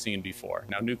we've not seen before.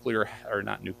 Now,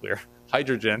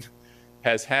 hydrogen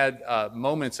has had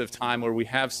moments of time where we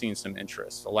have seen some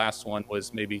interest. The last one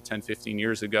was maybe 10, 15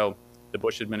 years ago. The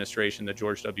Bush administration, the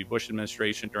George W. Bush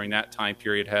administration, during that time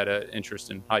period had an interest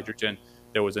in hydrogen.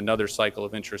 There was another cycle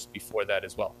of interest before that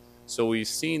as well. So we've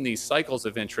seen these cycles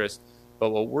of interest, but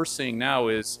what we're seeing now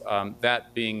is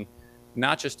that being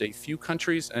not just a few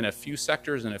countries and a few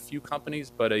sectors and a few companies,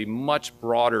 but a much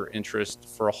broader interest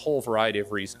for a whole variety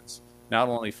of reasons, not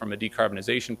only from a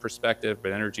decarbonization perspective,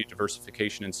 but energy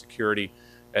diversification and security,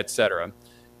 et cetera.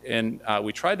 And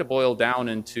we tried to boil down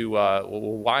into, well,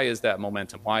 why is that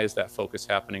momentum? Why is that focus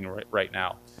happening right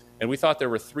now? And we thought there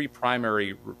were three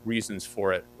primary reasons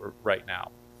for it right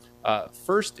now.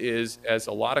 First is, as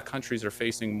a lot of countries are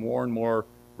facing more and more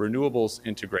renewables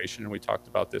integration, and we talked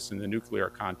about this in the nuclear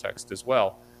context as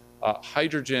well,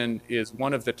 hydrogen is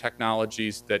one of the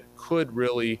technologies that could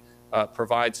really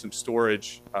provide some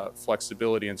storage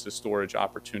flexibility and some storage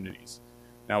opportunities.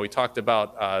 Now, we talked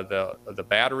about the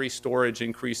battery storage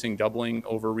increasing, doubling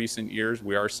over recent years.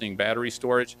 We are seeing battery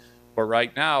storage, but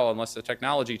right now, unless the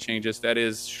technology changes, that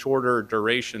is shorter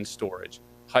duration storage.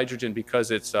 Hydrogen,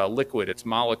 because it's liquid, it's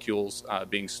molecules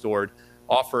being stored,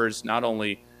 offers not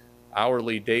only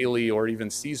hourly, daily, or even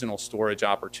seasonal storage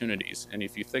opportunities. And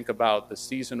if you think about the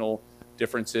seasonal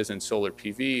differences in solar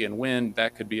PV and wind,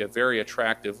 that could be a very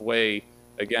attractive way,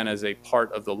 again, as a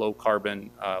part of the low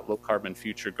carbon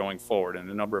future going forward. And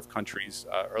a number of countries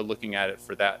are looking at it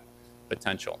for that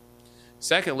potential.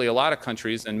 Secondly, a lot of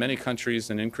countries, and many countries,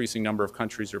 an increasing number of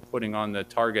countries, are putting on the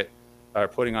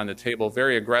table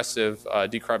very aggressive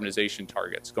decarbonization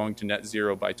targets, going to net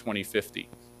zero by 2050.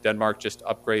 Denmark just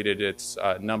upgraded its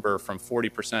number from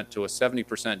 40% to a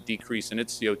 70% decrease in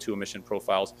its CO2 emission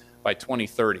profiles by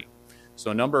 2030. So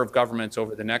a number of governments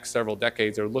over the next several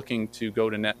decades are looking to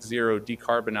go to net zero,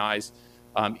 decarbonize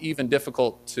even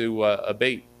difficult to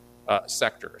abate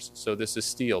sectors. So this is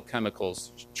steel,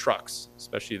 chemicals, trucks,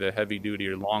 especially the heavy duty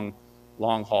or long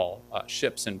haul,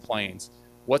 ships and planes.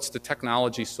 What's the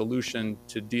technology solution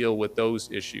to deal with those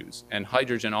issues? And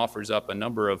hydrogen offers up a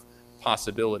number of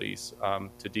possibilities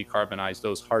to decarbonize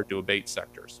those hard to abate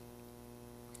sectors.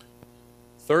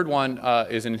 Third one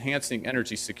is enhancing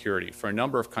energy security. For a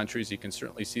number of countries, you can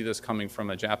certainly see this coming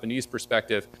from a Japanese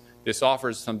perspective. This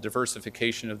offers some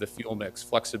diversification of the fuel mix,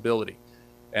 flexibility.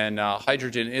 And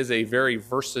hydrogen is a very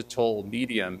versatile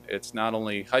medium. It's not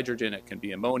only hydrogen, it can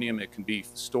be ammonium, it can be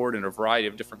stored in a variety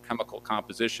of different chemical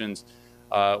compositions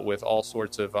with all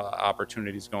sorts of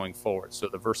opportunities going forward. So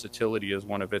the versatility is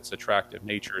one of its attractive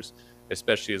natures,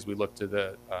 especially as we look to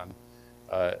the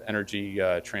energy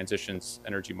transitions,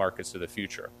 energy markets of the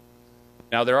future.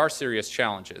 Now, there are serious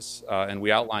challenges, and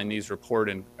we outline these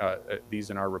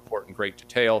in our report in great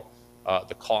detail.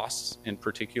 The costs, in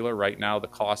particular, right now, the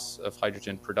costs of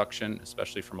hydrogen production,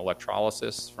 especially from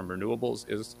electrolysis, from renewables,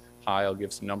 is high. I'll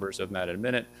give some numbers of that in a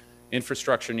minute.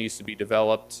 Infrastructure needs to be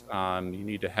developed. You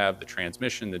need to have the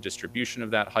transmission, the distribution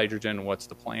of that hydrogen. What's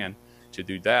the plan to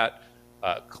do that?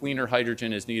 Cleaner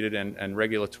hydrogen is needed, and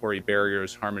regulatory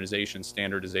barriers, harmonization,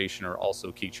 standardization are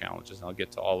also key challenges. And I'll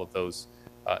get to all of those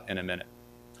in a minute.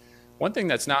 One thing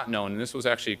that's not known, and this was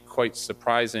actually quite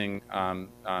surprising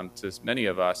to many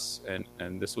of us,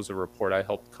 and this was a report I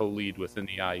helped co-lead within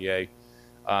the IEA,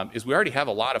 is we already have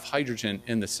a lot of hydrogen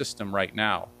in the system right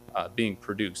now being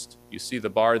produced. You see the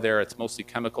bar there, it's mostly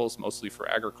chemicals, mostly for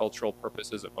agricultural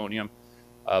purposes, ammonium,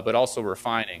 but also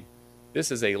refining. This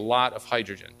is a lot of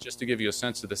hydrogen. Just to give you a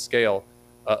sense of the scale,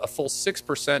 a full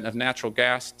 6% of natural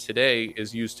gas today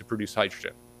is used to produce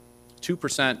hydrogen.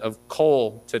 2% of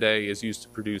coal today is used to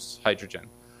produce hydrogen.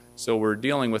 So we're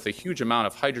dealing with a huge amount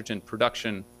of hydrogen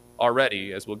production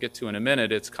already. As we'll get to in a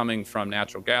minute, it's coming from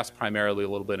natural gas, primarily a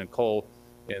little bit in coal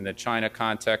in the China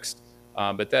context.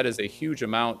 But that is a huge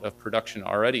amount of production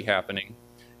already happening.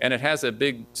 And it has a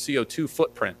big CO2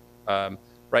 footprint.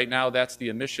 Right now, that's the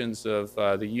emissions of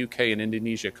the UK and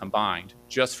Indonesia combined,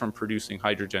 just from producing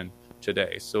hydrogen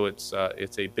today. So it's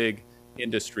a big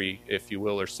industry, if you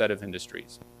will, or set of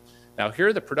industries. Now, here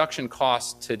are the production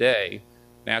costs today.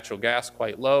 Natural gas,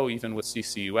 quite low, even with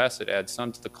CCUS, it adds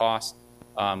some to the cost.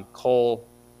 Coal,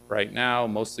 right now,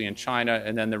 mostly in China,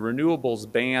 and then the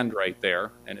renewables band right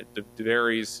there, and it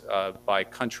varies by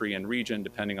country and region,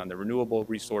 depending on the renewable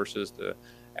resources, the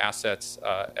assets,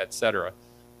 et cetera.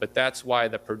 But that's why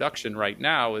the production right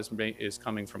now is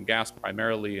coming from gas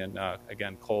primarily, and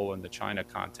again, coal in the China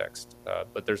context.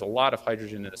 But there's a lot of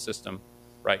hydrogen in the system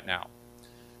right now.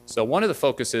 So one of the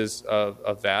focuses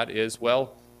of that is,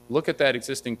 well, look at that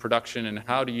existing production and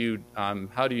how do you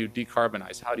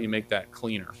decarbonize? How do you make that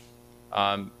cleaner?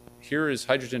 Here is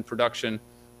hydrogen production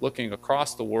looking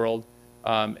across the world,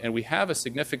 and we have a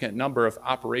significant number of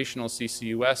operational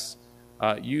CCUS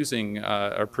using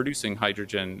or producing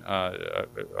hydrogen,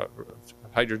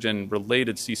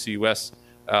 hydrogen-related CCUS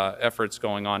efforts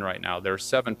going on right now. There are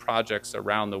 7 projects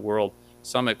around the world,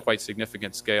 some at quite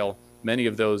significant scale. Many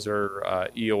of those are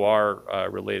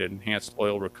EOR-related, enhanced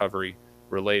oil recovery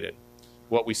related.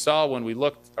 What we saw when we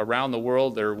looked around the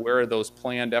world, where are those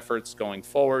planned efforts going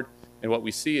forward? And what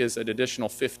we see is an additional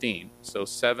 15. So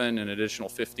 7 and additional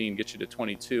 15 get you to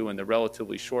 22 in the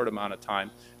relatively short amount of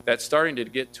time. That's starting to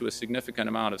get to a significant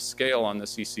amount of scale on the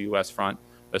CCUS front,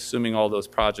 assuming all those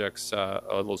projects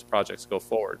go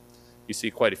forward. You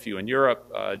see quite a few in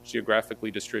Europe,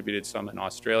 geographically distributed, some in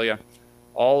Australia.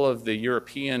 All of the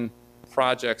European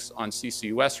projects on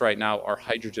CCUS right now are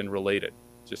hydrogen related,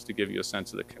 just to give you a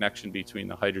sense of the connection between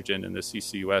the hydrogen and the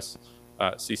CCUS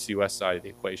side of the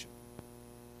equation.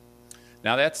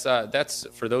 Now that's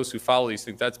for those who follow these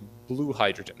things, that's blue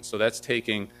hydrogen. So that's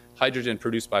taking hydrogen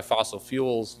produced by fossil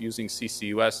fuels using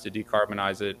CCUS to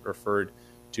decarbonize it, referred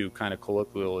to kind of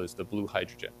colloquial as the blue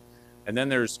hydrogen. And then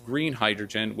there's green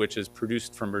hydrogen, which is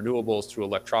produced from renewables through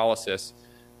electrolysis.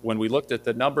 When we looked at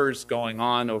the numbers going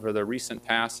on over the recent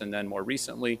past and then more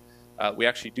recently, we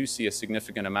actually do see a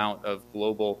significant amount of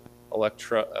global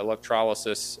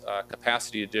electrolysis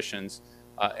capacity additions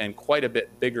and quite a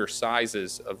bit bigger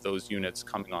sizes of those units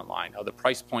coming online. Now, the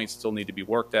price points still need to be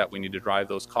worked at. We need to drive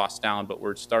those costs down, but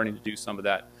we're starting to do some of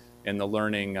that in the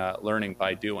learning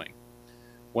by doing.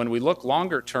 When we look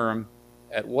longer term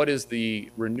at what is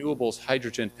the renewables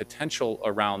hydrogen potential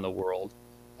around the world,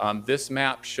 this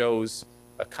map shows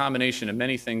a combination of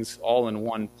many things all in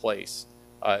one place.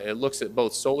 It looks at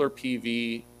both solar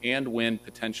PV and wind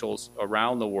potentials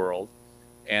around the world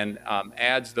and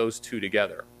adds those two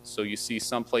together. So you see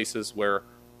some places where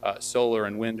solar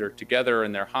and wind are together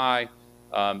and they're high,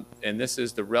 and this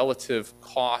is the relative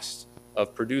cost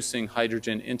of producing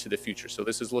hydrogen into the future. So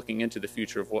this is looking into the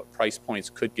future of what price points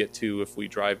could get to if we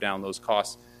drive down those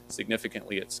costs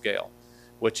significantly at scale.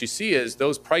 What you see is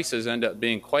those prices end up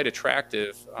being quite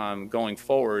attractive going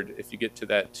forward. If you get to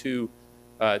that $2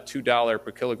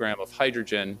 per kilogram of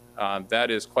hydrogen,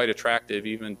 that is quite attractive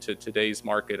even to today's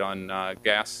market on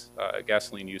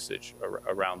gasoline usage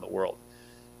around the world.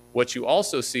 What you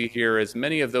also see here is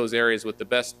many of those areas with the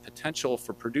best potential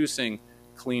for producing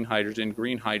clean hydrogen,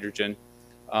 green hydrogen,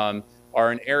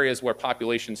 are in areas where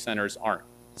population centers aren't.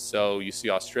 So you see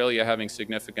Australia having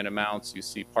significant amounts. You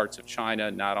see parts of China,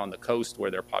 not on the coast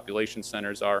where their population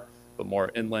centers are, but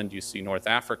more inland. You see North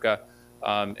Africa,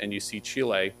 and you see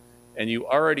Chile. And you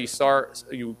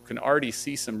can already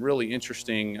see some really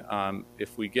interesting,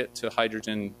 if we get to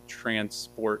hydrogen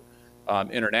transport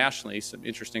internationally some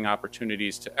interesting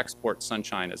opportunities to export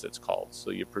sunshine, as it's called.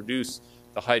 So you produce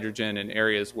the hydrogen in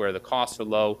areas where the costs are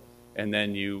low, and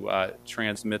then you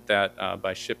transmit that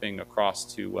by shipping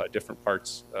across to different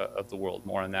parts of the world.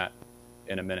 More on that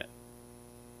in a minute.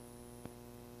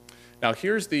 Now,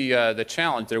 here's the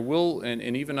challenge. There will,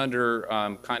 and even under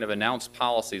kind of announced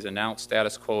policies, announced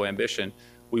status quo ambition,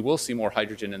 we will see more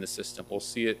hydrogen in the system. We'll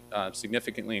see it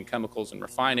significantly in chemicals and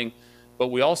refining, but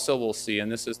we also will see,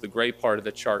 and this is the gray part of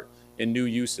the chart, in new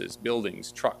uses,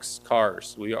 buildings, trucks,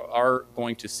 cars. We are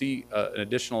going to see an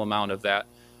additional amount of that.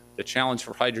 The challenge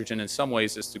for hydrogen in some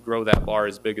ways is to grow that bar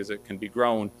as big as it can be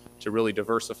grown to really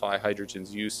diversify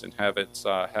hydrogen's use and have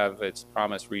its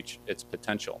promise reach its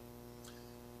potential.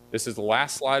 This is the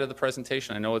last slide of the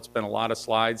presentation. I know it's been a lot of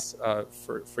slides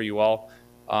for you all.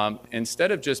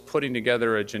 Instead of just putting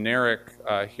together a generic,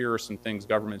 here are some things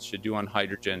governments should do on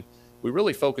hydrogen, we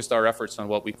really focused our efforts on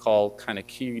what we call kind of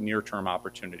key near-term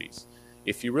opportunities.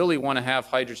 If you really want to have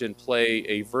hydrogen play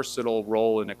a versatile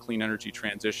role in a clean energy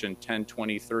transition 10,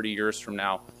 20, 30 years from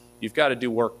now, you've got to do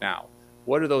work now.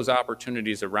 What are those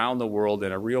opportunities around the world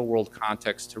in a real-world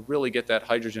context to really get that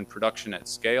hydrogen production at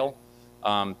scale,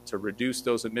 to reduce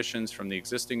those emissions from the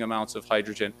existing amounts of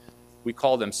hydrogen? We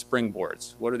call them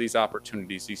springboards. What are these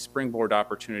opportunities? These springboard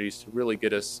opportunities to really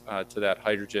get us to that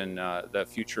hydrogen, that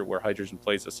future where hydrogen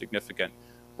plays a significant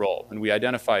role. And we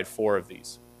identified 4 of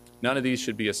these. None of these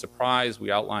should be a surprise.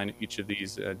 We outline each of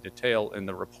these in detail in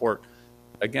the report,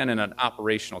 again, in an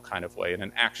operational kind of way, in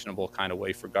an actionable kind of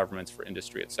way for governments, for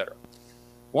industry, et cetera.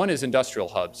 One is industrial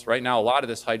hubs. Right now, a lot of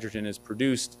this hydrogen is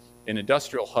produced in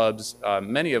industrial hubs,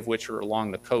 many of which are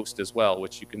along the coast as well,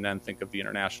 which you can then think of the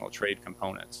international trade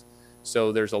components.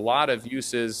 So there's a lot of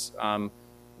uses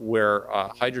where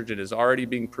hydrogen is already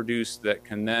being produced that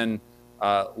can then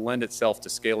lend itself to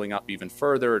scaling up even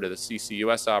further to the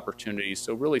CCUS opportunities.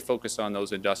 So really focus on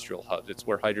those industrial hubs. It's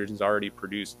where hydrogen is already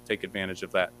produced. Take advantage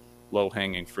of that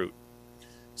low-hanging fruit.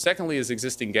 Secondly is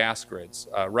existing gas grids.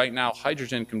 Right now,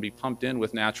 hydrogen can be pumped in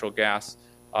with natural gas,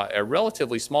 a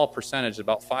relatively small percentage,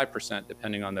 about 5%,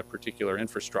 depending on the particular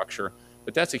infrastructure.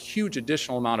 But that's a huge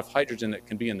additional amount of hydrogen that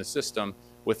can be in the system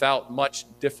without much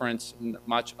difference,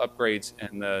 much upgrades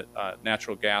in the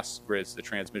natural gas grids, the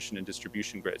transmission and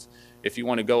distribution grids. If you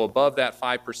want to go above that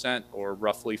 5% or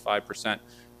roughly 5%,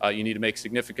 you need to make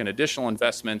significant additional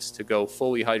investments to go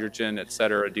fully hydrogen, et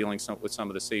cetera, dealing with some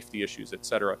of the safety issues, et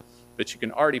cetera. But you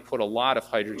can already put a lot of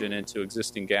hydrogen into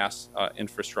existing gas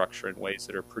infrastructure in ways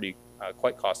that are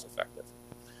quite cost effective.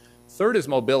 Third is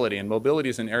mobility, and mobility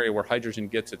is an area where hydrogen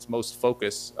gets its most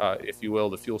focus, if you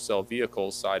will, the fuel cell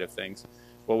vehicles side of things.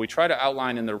 What we try to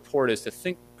outline in the report is to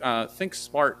think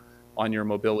smart on your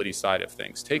mobility side of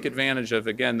things. Take advantage of,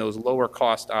 again, those lower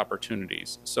cost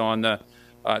opportunities. So on the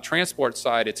transport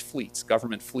side, it's fleets,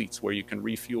 government fleets, where you can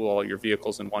refuel all your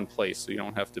vehicles in one place so you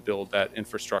don't have to build that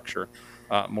infrastructure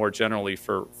more generally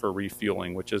for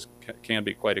refueling, which can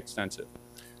be quite extensive.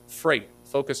 Freight,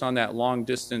 focus on that long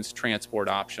distance transport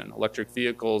option. Electric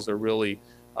vehicles are really,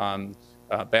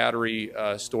 battery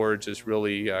storage is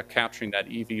really capturing that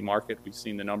EV market. We've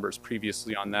seen the numbers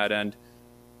previously on that end.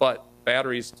 But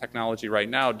batteries technology right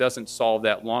now doesn't solve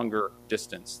that longer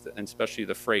distance, and especially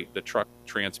the freight, the truck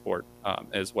transport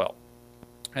as well.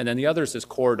 And then the others is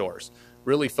corridors.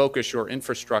 Really focus your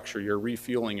infrastructure, your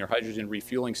refueling, your hydrogen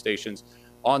refueling stations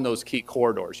on those key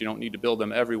corridors. You don't need to build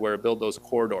them everywhere, build those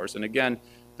corridors. And again,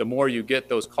 the more you get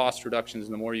those cost reductions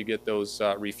and the more you get those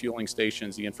refueling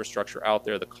stations, the infrastructure out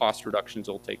there, the cost reductions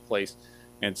will take place.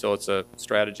 And so it's a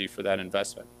strategy for that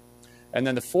investment. And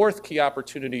then the fourth key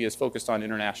opportunity is focused on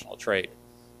international trade.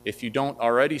 If you don't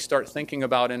already start thinking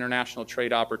about international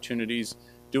trade opportunities,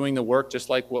 doing the work just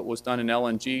like what was done in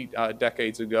LNG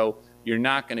decades ago, you're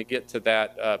not going to get to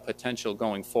that potential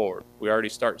going forward. We already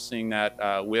start seeing that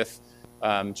with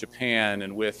Japan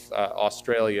and with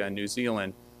Australia and New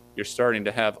Zealand. You're starting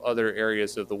to have other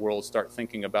areas of the world start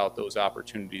thinking about those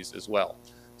opportunities as well.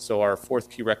 So our fourth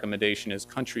key recommendation is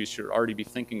countries should already be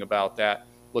thinking about that,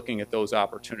 looking at those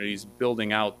opportunities,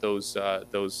 building out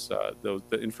the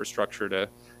infrastructure to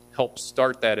help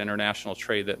start that international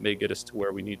trade that may get us to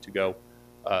where we need to go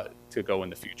in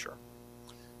the future.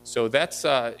 So that's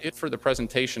it for the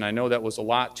presentation. I know that was a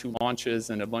lot, 2 launches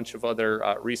and a bunch of other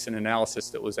recent analysis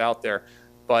that was out there,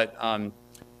 but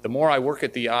the more I work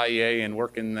at the IEA and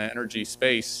work in the energy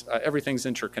space, everything's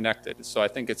interconnected. So I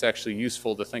think it's actually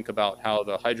useful to think about how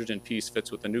the hydrogen piece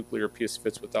fits with the nuclear piece,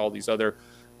 fits with all these other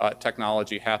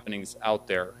technology happenings out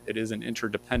there. It is an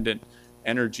interdependent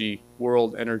energy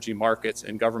world, energy markets,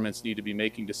 and governments need to be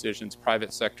making decisions,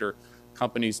 private sector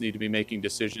companies need to be making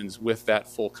decisions with that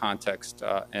full context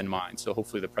in mind. So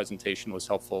hopefully the presentation was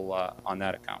helpful on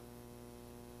that account.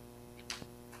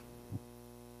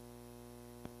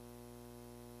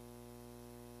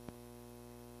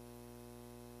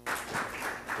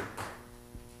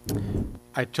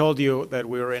 I told you that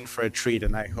we were in for a treat,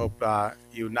 and I hope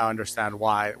you now understand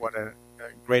why. What a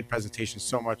great presentation,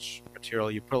 so much material.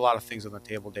 You put a lot of things on the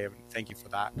table, David. Thank you for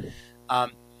that.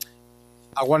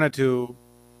 I wanted to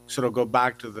sort of go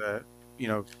back to the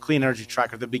clean energy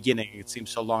track at the beginning. It seems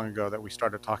so long ago that we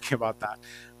started talking about that.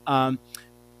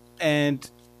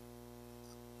 And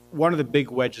one of the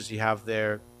big wedges you have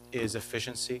there is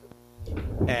efficiency.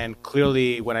 And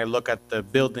clearly, when I look at the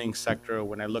building sector,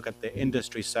 when I look at the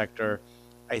industry sector,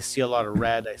 I see a lot of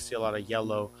red, I see a lot of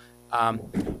yellow.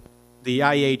 The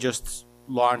IEA just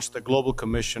launched the Global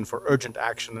Commission for Urgent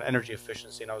Action on Energy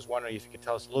Efficiency, and I was wondering if you could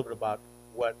tell us a little bit about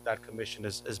what that commission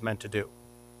is meant to do.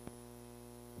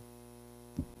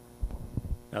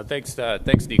 Now, thanks,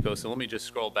 Nico. So let me just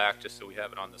scroll back just so we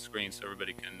have it on the screen so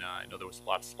everybody can, I know there was a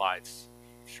lot of slides.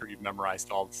 I'm sure you've memorized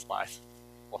all the slides.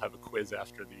 We'll have a quiz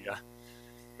after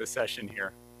the session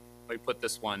here. Let me put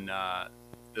this one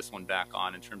back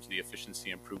on in terms of the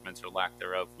efficiency improvements or lack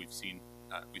thereof we've seen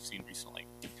recently.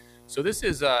 So this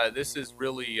is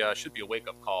really should be a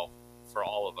wake-up call for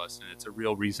all of us, and it's a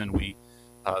real reason we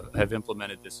have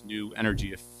implemented this new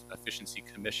Energy Efficiency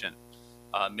Commission,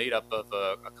 made up of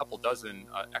a couple dozen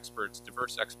experts,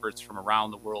 diverse experts from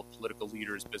around the world, political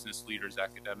leaders, business leaders,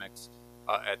 academics,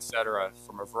 et cetera,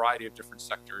 from a variety of different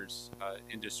sectors,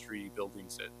 industry,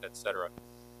 buildings, et cetera.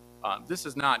 This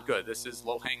is not good. This is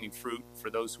low-hanging fruit for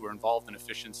those who are involved in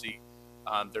efficiency.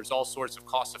 There's all sorts of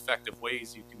cost-effective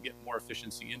ways you can get more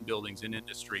efficiency in buildings, in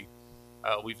industry.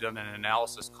 We've done an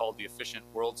analysis called the Efficient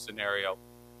World Scenario,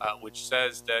 which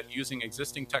says that using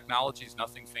existing technologies,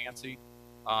 nothing fancy,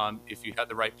 if you had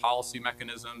the right policy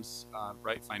mechanisms,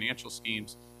 right financial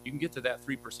schemes, you can get to that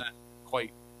 3%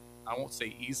 quite, I won't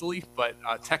say easily, but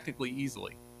technically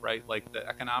easily, right? Like the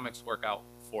economics work out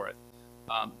for it.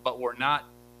 But we're not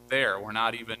there. We're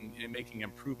not even making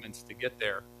improvements to get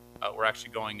there. We're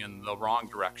actually going in the wrong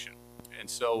direction. And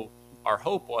so our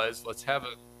hope was, let's have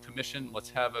a commission, let's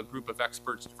have a group of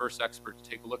experts, diverse experts,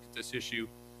 take a look at this issue,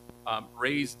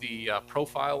 raise the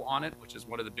profile on it, which is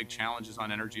one of the big challenges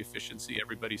on energy efficiency.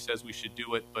 Everybody says we should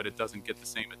do it, but it doesn't get the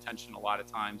same attention a lot of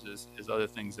times as other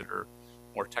things that are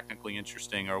more technically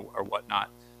interesting or whatnot.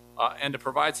 And to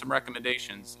provide some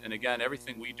recommendations. And again,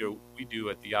 everything we do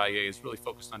at the IEA is really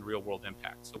focused on real world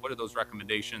impact. So what are those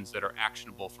recommendations that are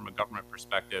actionable from a government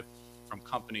perspective, from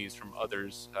companies, from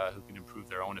others who can improve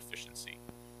their own efficiency?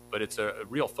 But it's a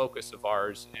real focus of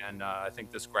ours, and I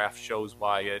think this graph shows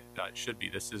why it should be.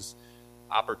 This is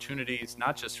opportunities,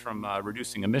 not just from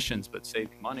reducing emissions, but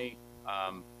saving money,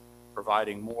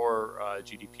 providing more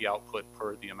GDP output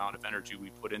per the amount of energy we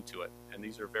put into it. And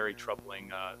these are very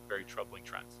troubling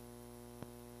trends.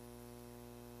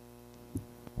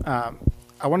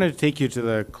 I wanted to take you to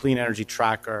the Clean Energy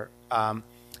Tracker, and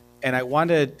I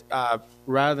wanted,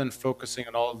 rather than focusing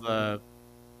on all the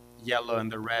yellow and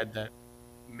the red that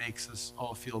makes us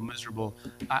all feel miserable,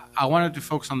 I wanted to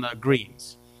focus on the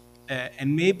greens,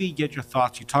 and maybe get your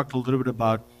thoughts. You talked a little bit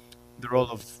about the role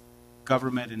of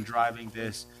government in driving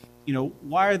this.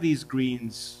 Why are these green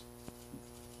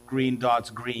dots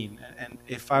green? And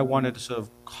if I wanted to sort of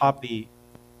copy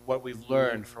what we've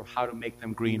learned from how to make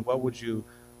them green, what would you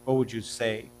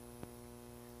say?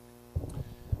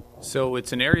 So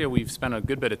it's an area we've spent a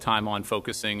good bit of time on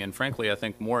focusing, and frankly, I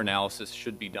think more analysis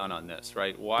should be done on this,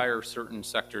 right? Why are certain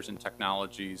sectors and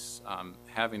technologies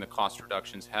having the cost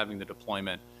reductions, having the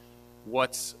deployment?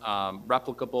 What's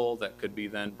replicable that could be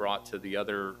then brought to the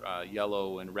other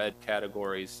yellow and red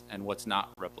categories, and what's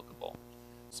not replicable?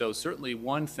 So certainly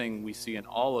one thing we see in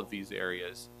all of these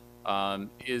areas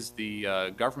is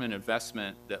the government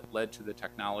investment that led to the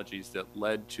technologies that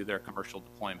led to their commercial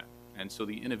deployment. And so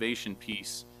the innovation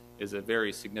piece is a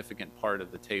very significant part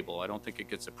of the table. I don't think it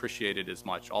gets appreciated as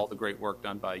much. All the great work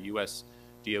done by U.S.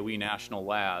 DOE national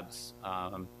labs,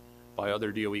 by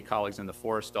other DOE colleagues in the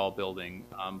Forrestal building,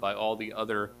 by all the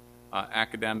other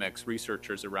academics,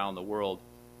 researchers around the world,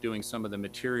 doing some of the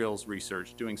materials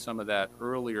research, doing some of that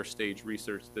earlier stage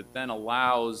research that then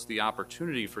allows the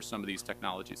opportunity for some of these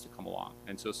technologies to come along.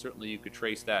 And so certainly you could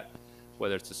trace that,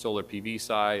 whether it's the solar PV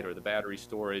side or the battery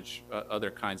storage,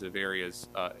 other kinds of areas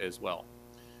as well.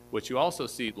 What you also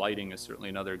see, lighting is certainly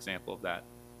another example of that.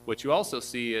 What you also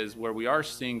see is where we are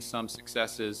seeing some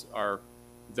successes are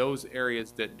those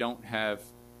areas that don't have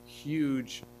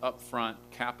huge upfront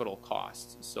capital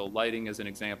costs. So lighting is an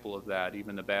example of that,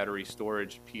 even the battery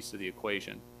storage piece of the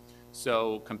equation.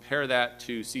 So compare that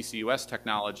to CCUS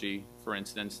technology, for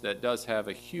instance, that does have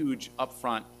a huge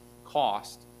upfront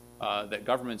cost that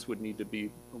governments would need to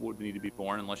be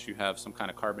borne unless you have some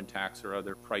kind of carbon tax or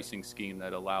other pricing scheme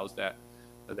that allows that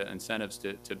the incentives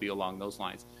to be along those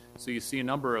lines. So you see a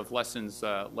number of lessons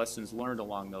learned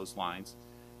along those lines.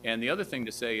 And the other thing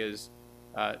to say is,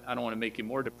 I don't want to make you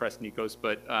more depressed, Nikos,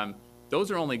 but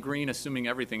those are only green assuming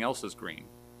everything else is green,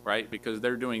 right? Because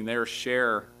they're doing their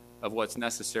share of what's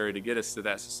necessary to get us to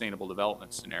that sustainable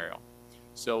development scenario.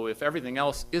 So if everything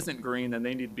else isn't green, then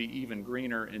they need to be even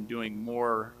greener in doing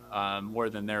more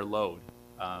than their load,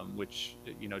 which,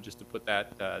 just to put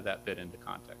that bit into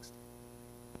context.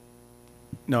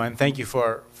 No, and thank you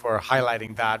for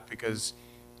highlighting that, because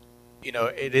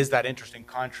it is that interesting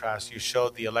contrast. You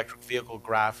showed the electric vehicle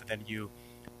graph, and then you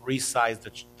resized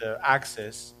the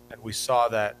axis, and we saw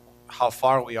that how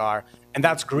far we are, and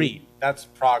that's green, that's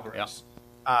progress.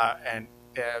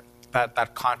 Yeah.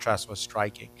 That contrast was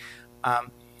striking.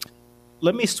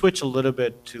 Let me switch a little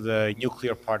bit to the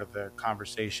nuclear part of the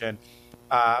conversation.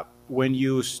 When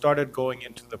you started going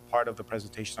into the part of the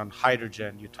presentation on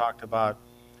hydrogen, you talked about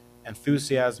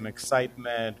enthusiasm,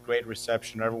 excitement, great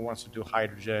reception, everyone wants to do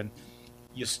hydrogen.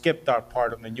 You skipped our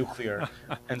part on the nuclear.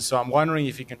 And so I'm wondering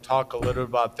if you can talk a little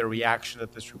about the reaction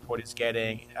that this report is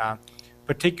getting,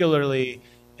 particularly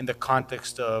in the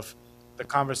context of the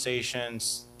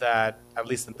conversations that, at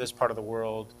least in this part of the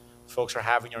world, folks are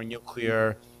having on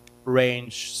nuclear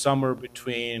range somewhere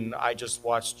between, I just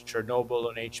watched Chernobyl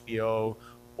on HBO,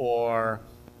 or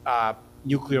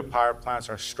nuclear power plants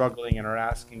are struggling and are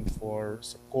asking for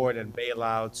support and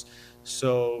bailouts.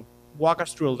 So walk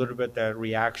us through a little bit the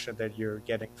reaction that you're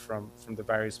getting from the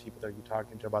various people that you're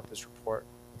talking to about this report.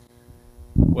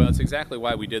 Well, it's exactly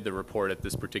why we did the report at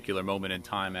this particular moment in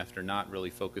time, after not really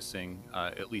focusing,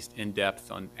 at least in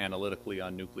depth, analytically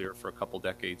on nuclear for a couple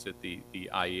decades at the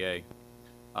IEA,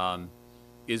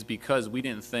 is because we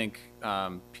didn't think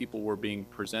people were being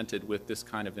presented with this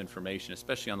kind of information,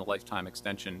 especially on the lifetime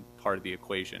extension part of the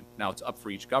equation. Now, it's up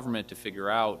for each government to figure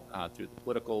out through the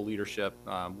political leadership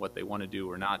what they want to do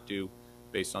or not do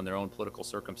based on their own political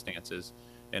circumstances.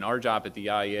 And our job at the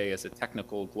IEA as a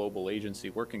technical global agency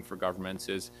working for governments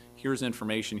is, here's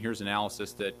information, here's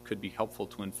analysis that could be helpful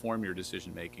to inform your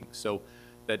decision making, so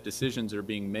that decisions are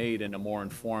being made in a more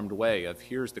informed way of,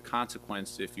 here's the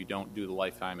consequence if you don't do the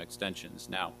lifetime extensions.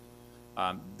 Now,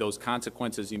 those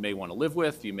consequences you may want to live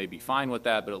with, you may be fine with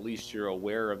that, but at least you're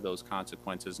aware of those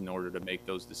consequences in order to make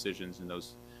those decisions and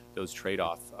those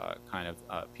trade-off kind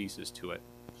of pieces to it.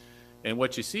 And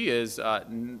what you see is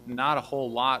not a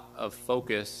whole lot of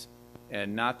focus,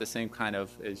 and not the same kind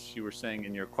of, as you were saying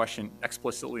in your question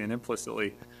explicitly and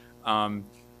implicitly,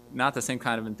 not the same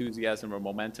kind of enthusiasm or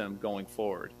momentum going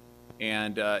forward.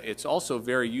 And it's also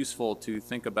very useful to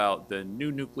think about the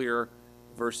new nuclear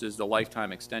versus the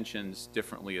lifetime extensions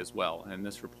differently as well. And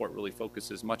this report really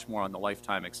focuses much more on the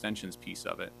lifetime extensions piece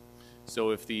of it.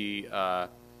 So if the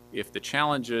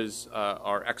challenges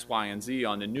are X, Y, and Z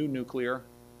on the new nuclear,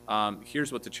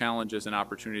 here's what the challenges and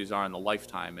opportunities are in the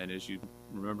lifetime. And as you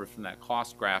remember from that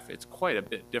cost graph, it's quite a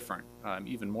bit different,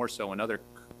 even more so in other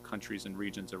countries and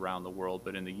regions around the world,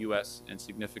 but in the U.S. in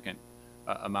significant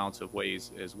amounts of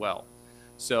ways as well.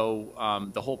 So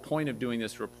the whole point of doing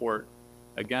this report,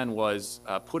 again, was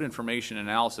put information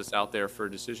analysis out there for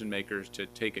decision makers to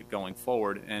take it going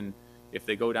forward. And if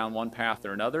they go down one path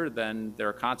or another, then there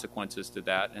are consequences to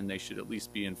that, and they should at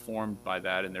least be informed by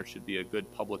that, and there should be a good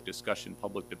public discussion,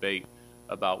 public debate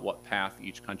about what path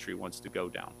each country wants to go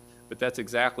down. But that's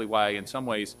exactly why, in some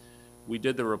ways, we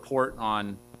did the report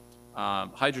on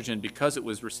hydrogen, because it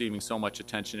was receiving so much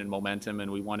attention and momentum, and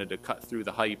we wanted to cut through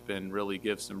the hype and really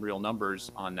give some real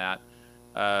numbers on that.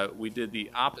 We did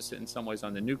the opposite in some ways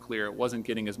on the nuclear. It wasn't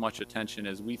getting as much attention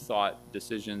as we thought.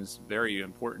 Decisions, very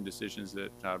important decisions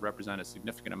that represent a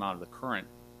significant amount of the current,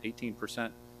 18%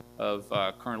 of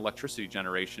current electricity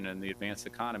generation in the advanced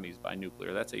economies by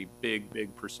nuclear. That's a big,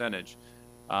 big percentage.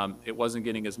 It wasn't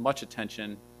getting as much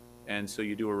attention, and so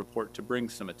you do a report to bring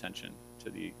some attention to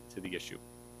the issue.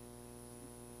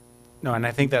 No, and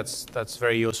I think that's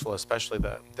very useful, especially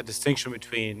the distinction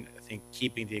between, I think,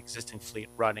 keeping the existing fleet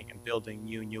running and building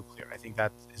new nuclear. I think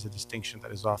that is a distinction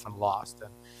that is often lost,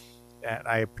 and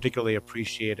I particularly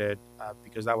appreciate it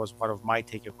because that was one of my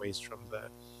takeaways from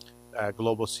the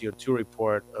global CO2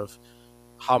 report, of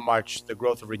how much the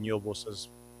growth of renewables has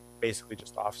basically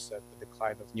just offset the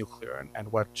decline of nuclear,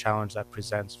 and what challenge that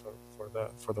presents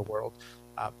for the world.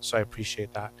 So I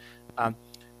appreciate that.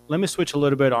 Let me switch a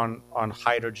little bit on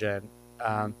hydrogen,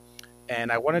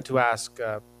 and I wanted to ask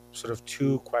sort of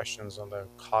two questions on the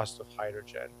cost of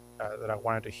hydrogen. that I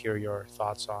wanted to hear your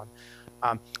thoughts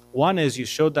on. One is you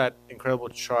showed that incredible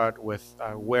chart with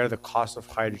where the cost of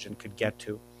hydrogen could get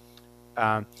to.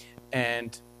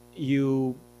 And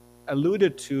you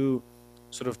alluded to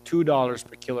sort of $2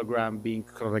 per kilogram being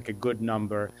kind of like a good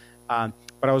number.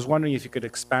 But I was wondering if you could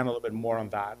expand a little bit more on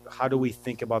that. How do we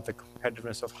think about the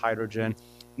competitiveness of hydrogen,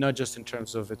 not just in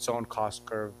terms of its own cost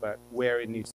curve, but where it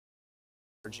needs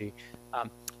energy?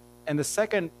 And the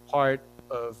second part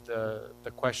of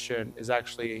the question is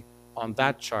actually on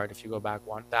that chart, if you go back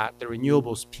one, that the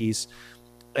renewables piece.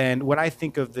 And when I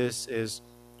think of this is,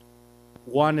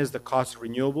 one is the cost of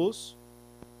renewables,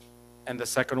 and the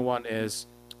second one is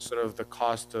sort of the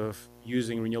cost of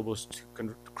using renewables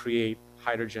to create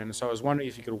hydrogen. So I was wondering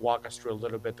if you could walk us through a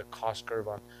little bit the cost curve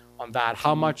on that.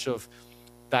 How much of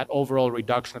that overall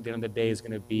reduction at the end of the day is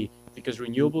going to be because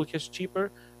renewable gets cheaper,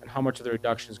 and how much of the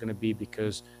reduction is going to be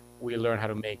because we learn how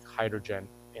to make hydrogen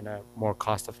in a more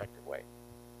cost-effective way?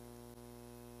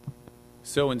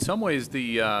 So in some ways,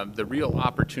 the real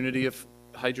opportunity of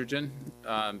hydrogen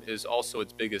is also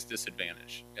its biggest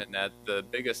disadvantage, and that the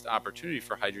biggest opportunity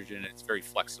for hydrogen, it's very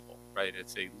flexible, right?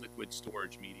 It's a liquid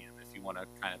storage medium, if you want to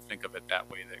kind of think of it that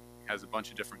way, that has a bunch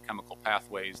of different chemical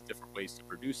pathways, different ways to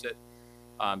produce it,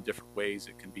 different ways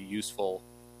it can be useful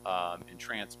in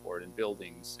transport and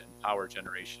buildings and power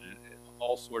generation, and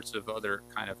all sorts of other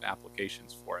kind of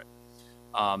applications for it.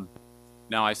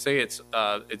 Now, I say its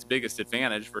biggest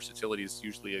advantage, versatility is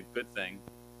usually a good thing,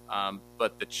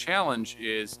 but the challenge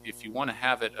is if you want to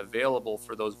have it available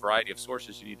for those variety of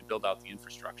sources, you need to build out the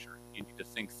infrastructure. You need to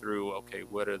think through, okay,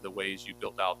 what are the ways you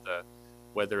build out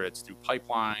whether it's through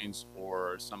pipelines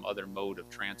or some other mode of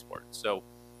transport. So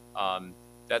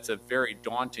that's a very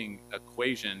daunting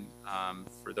equation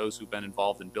for those who've been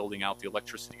involved in building out the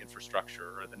electricity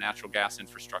infrastructure or the natural gas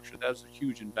infrastructure. Those are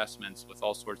huge investments with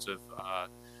all sorts of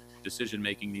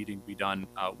decision-making needing to be done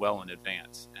well in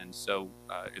advance. And so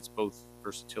it's both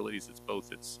versatilities, it's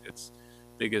both its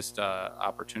biggest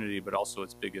opportunity, but also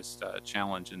its biggest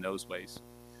challenge in those ways.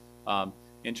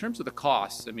 In terms of the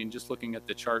costs, I mean, just looking at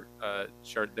the chart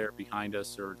there behind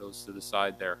us, or those to the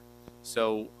side there.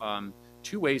 So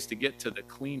two ways to get to the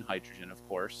clean hydrogen, of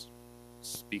course,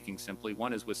 speaking simply.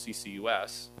 One is with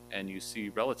CCUS, and you see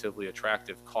relatively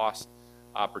attractive cost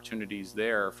opportunities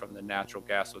there from the natural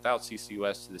gas without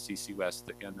CCUS to the CCUS,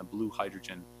 again, the blue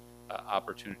hydrogen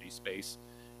opportunity space.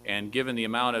 And given the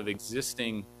amount of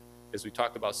existing, as we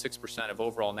talked about, 6% of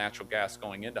overall natural gas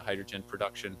going into hydrogen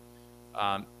production,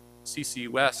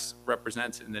 CCUS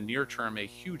represents in the near term a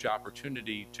huge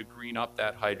opportunity to green up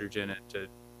that hydrogen and to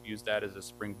use that as a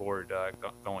springboard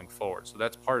going forward. So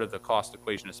that's part of the cost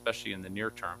equation, especially in the near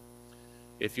term.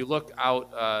 If you look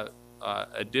out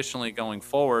additionally going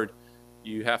forward,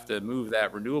 you have to move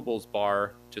that renewables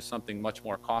bar to something much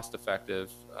more cost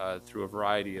effective through a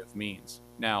variety of means.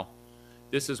 Now,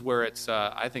 this is where it's,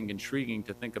 I think, intriguing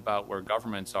to think about where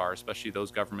governments are, especially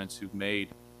those governments who've made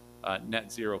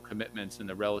net zero commitments in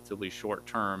the relatively short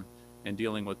term and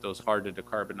dealing with those hard to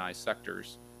decarbonize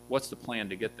sectors. What's the plan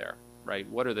to get there, right?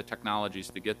 What are the technologies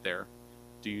to get there?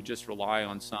 Do you just rely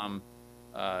on some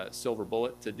silver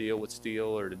bullet to deal with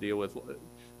steel or to deal with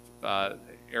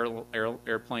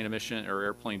airplane emission or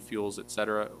airplane fuels, et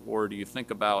cetera? Or do you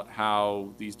think about how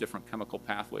these different chemical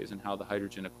pathways and how the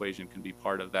hydrogen equation can be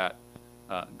part of that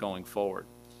going forward?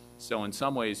 So in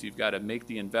some ways, you've got to make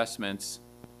the investments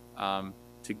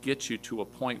to get you to a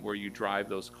point where you drive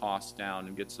those costs down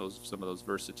and get some of those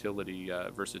versatility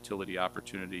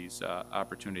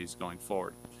opportunities going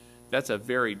forward. That's a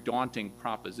very daunting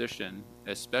proposition,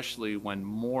 especially when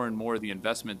more and more of the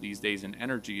investment these days in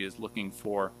energy is looking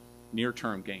for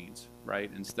near-term gains, right?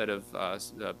 Instead of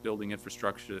building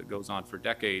infrastructure that goes on for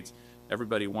decades,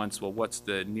 everybody wants, well, what's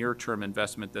the near-term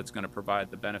investment that's going to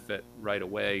provide the benefit right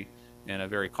away in a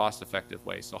very cost-effective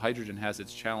way? So hydrogen has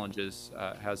its challenges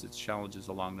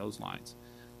along those lines.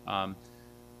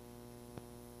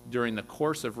 During the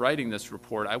course of writing this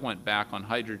report, I went back on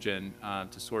hydrogen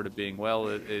to sort of being, well,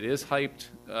 it is hyped,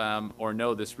 or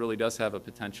no, this really does have a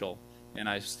potential. And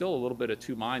I'm still a little bit of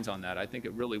two minds on that. I think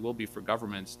it really will be for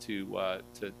governments to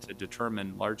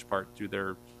determine, large part through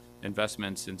their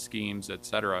investments in schemes, et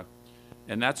cetera.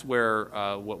 And that's where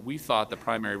what we thought the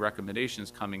primary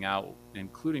recommendations coming out,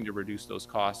 including to reduce those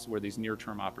costs, were these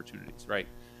near-term opportunities, right?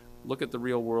 Look at the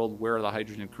real world, where the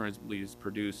hydrogen currently is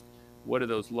produced. What are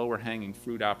those lower-hanging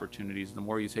fruit opportunities? The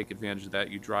more you take advantage of that,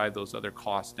 you drive those other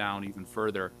costs down even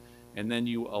further. And then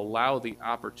you allow the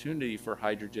opportunity for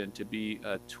hydrogen to be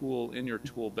a tool in your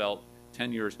tool belt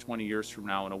 10 years, 20 years from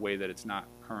now in a way that it's not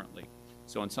currently.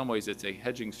 So in some ways, it's a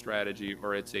hedging strategy,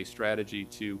 or it's a strategy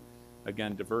to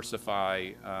again,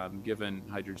 diversify given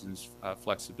hydrogen's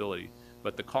flexibility.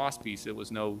 But the cost piece,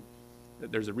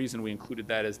 there's a reason we included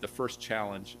that as the first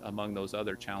challenge among those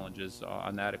other challenges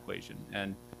on that equation.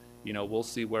 And, we'll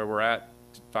see where we're at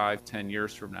 5-10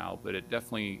 years from now, but it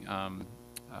definitely,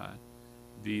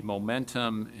 the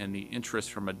momentum and the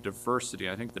interest from a diversity,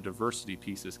 I think the diversity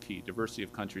piece is key. Diversity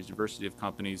of countries, diversity of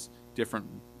companies, different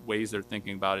ways they're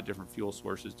thinking about it, different fuel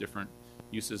sources, different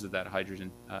uses of that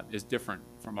hydrogen is different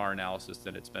from our analysis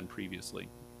than it's been previously.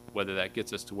 Whether that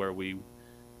gets us to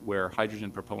where hydrogen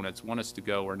proponents want us to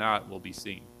go or not will be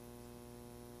seen.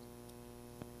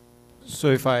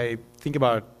 So if I think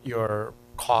about your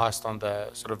cost on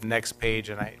the sort of next page,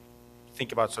 and I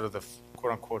think about sort of the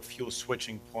quote unquote fuel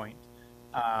switching point,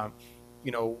 on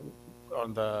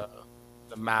the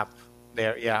map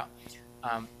there, yeah.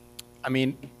 I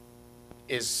mean,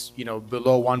 is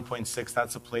below 1.6,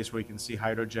 that's a place where you can see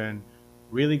hydrogen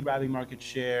really grabbing market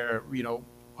share.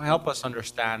 Help us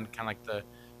understand kind of like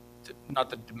not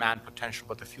the demand potential,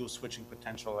 but the fuel switching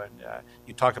potential. And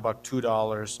you talked about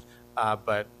 $2,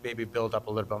 but maybe build up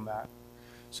a little bit on that.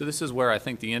 So this is where I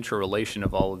think the interrelation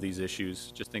of all of these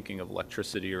issues, just thinking of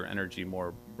electricity or energy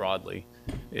more broadly,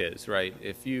 is, right?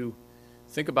 If you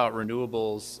think about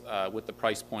renewables with the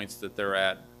price points that they're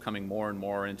at coming more and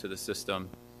more into the system,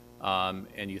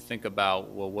 and you think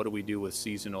about, well, what do we do with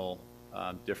seasonal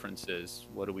differences?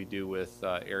 What do we do with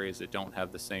areas that don't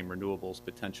have the same renewables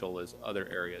potential as other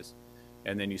areas?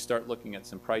 And then you start looking at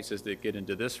some prices that get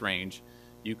into this range,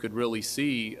 you could really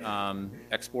see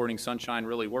exporting sunshine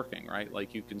really working, right?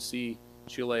 Like you can see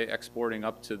Chile exporting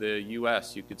up to the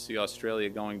US, you could see Australia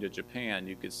going to Japan,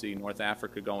 you could see North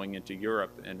Africa going into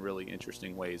Europe in really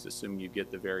interesting ways, assuming you get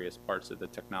the various parts of the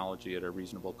technology at a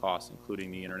reasonable cost,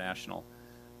 including the international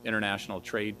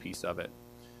trade piece of it.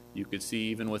 You could see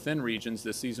even within regions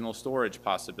the seasonal storage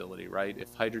possibility, right?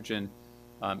 If hydrogen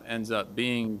ends up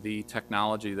being the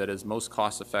technology that is most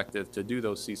cost effective to do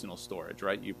those seasonal storage,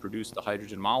 right? You produce the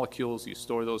hydrogen molecules, you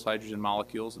store those hydrogen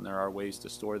molecules, and there are ways to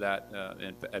store that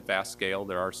at vast scale.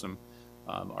 There are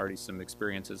already some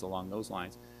experiences along those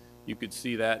lines. You could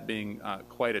see that being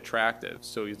quite attractive.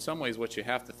 So in some ways what you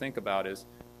have to think about is,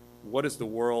 what does the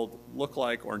world look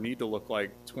like or need to look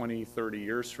like 20, 30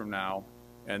 years from now?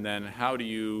 And then how do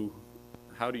you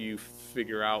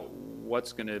figure out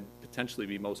what's going to potentially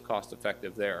be most cost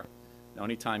effective there? Now,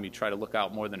 anytime you try to look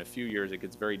out more than a few years, it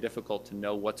gets very difficult to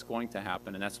know what's going to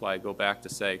happen. And that's why I go back to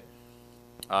say,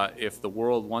 if the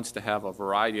world wants to have a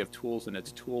variety of tools in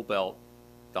its tool belt,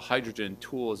 the hydrogen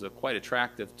tool is a quite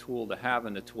attractive tool to have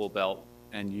in the tool belt.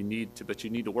 And you need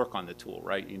to work on the tool,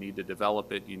 right? You need to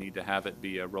develop it. You need to have it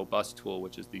be a robust tool,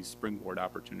 which is these springboard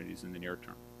opportunities in the near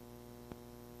term.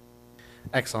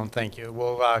 Excellent, thank you.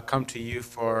 We'll come to you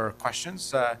for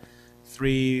questions.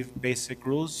 3 basic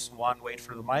rules: 1, wait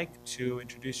for the mic; 2,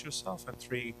 introduce yourself; and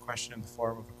 3, question in the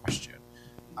form of a question.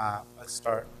 Let's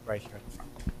start right here in the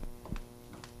front.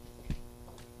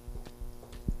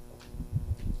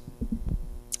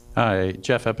 Hi,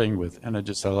 Jeff Epping with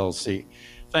Energous LLC.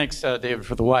 Thanks, David,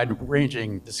 for the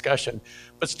wide-ranging discussion.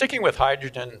 But sticking with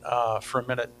hydrogen for a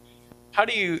minute,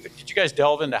 did you guys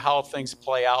delve into how things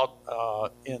play out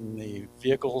in the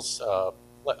vehicles,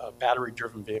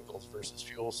 battery-driven vehicles versus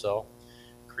fuel cell,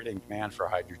 creating demand for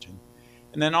hydrogen?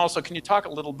 And then also, can you talk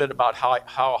a little bit about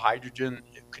how hydrogen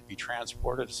could be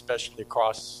transported, especially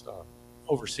across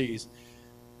overseas,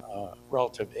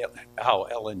 relative to how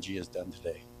LNG is done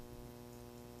today?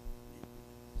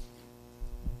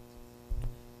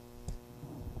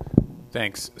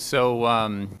 Thanks.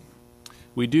 So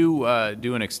we do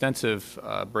an extensive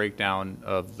breakdown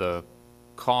of the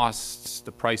costs,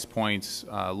 the price points,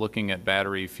 looking at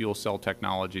battery, fuel cell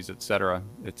technologies, et cetera.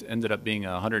 It's ended up being a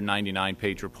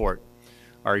 199-page report.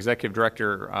 Our executive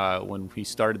director, when he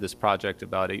started this project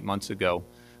about 8 months ago,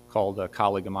 called a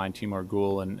colleague of mine, Timur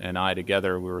Gul, and I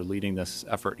together, we were leading this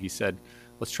effort. He said,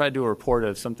 let's try to do a report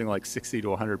of something like 60 to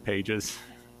 100 pages.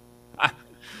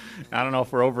 I don't know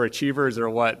if we're overachievers or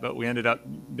what, but we ended up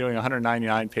doing a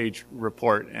 199-page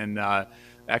report, and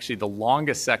actually the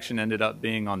longest section ended up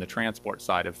being on the transport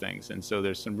side of things. And so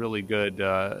there's some really good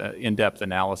in-depth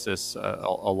analysis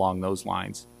along those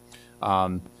lines.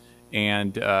 I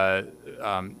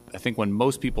think when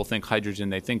most people think hydrogen,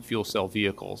 they think fuel cell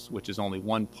vehicles, which is only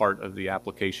one part of the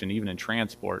application, even in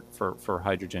transport, for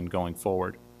hydrogen going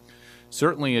forward.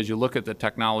 Certainly, as you look at the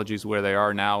technologies where they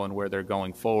are now and where they're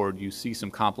going forward, you see some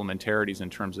complementarities in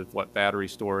terms of what battery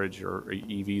storage or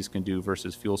EVs can do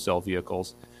versus fuel cell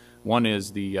vehicles. One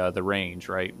is the range,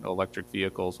 right? Electric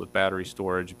vehicles with battery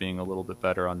storage being a little bit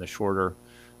better on the shorter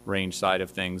range side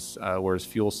of things, whereas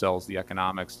fuel cells, the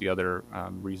economics, the other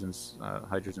reasons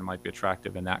hydrogen might be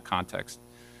attractive in that context.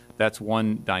 That's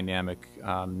one dynamic.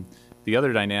 The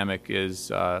other dynamic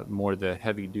is more the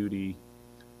heavy-duty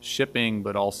shipping,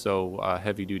 but also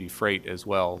heavy-duty freight as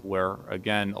well, where,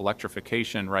 again,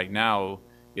 electrification right now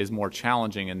is more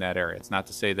challenging in that area. It's not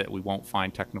to say that we won't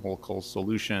find technical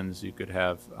solutions. You could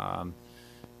have,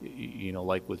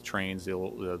 like with trains, the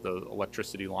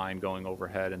electricity line going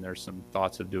overhead, and there's some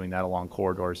thoughts of doing that along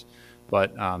corridors.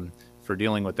 But for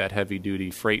dealing with that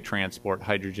heavy-duty freight transport,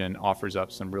 hydrogen offers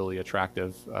up some really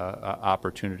attractive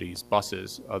opportunities,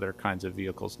 buses, other kinds of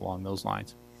vehicles along those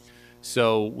lines.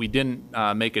 So we didn't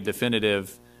make a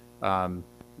definitive,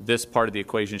 this part of the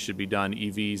equation should be done,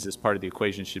 EVs, this part of the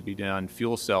equation should be done,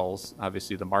 fuel cells.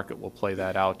 Obviously, the market will play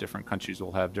that out. Different countries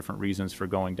will have different reasons for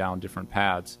going down different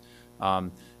paths.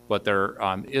 But there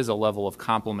is a level of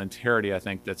complementarity, I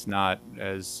think, that's not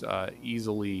as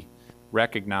easily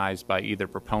recognized by either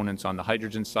proponents on the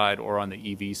hydrogen side or on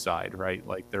the EV side, right?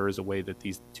 Like there is a way that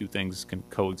these two things can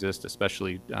coexist,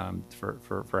 especially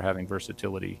for having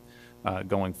versatility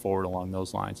going forward along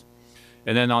those lines.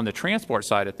 And then on the transport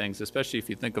side of things, especially if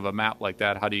you think of a map like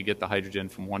that, how do you get the hydrogen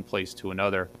from one place to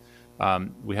another?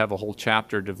 We have a whole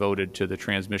chapter devoted to the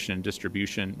transmission and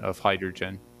distribution of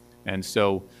hydrogen. And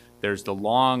so there's the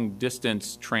long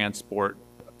distance transport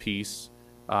piece,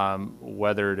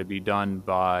 whether to be done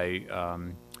by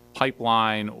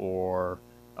pipeline or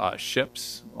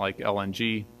ships like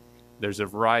LNG. There's a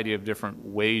variety of different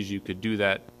ways you could do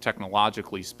that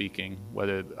technologically speaking,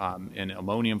 whether in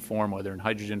ammonium form, whether in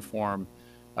hydrogen form,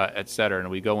 et cetera.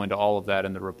 And we go into all of that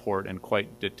in the report in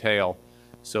quite detail.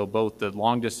 So both the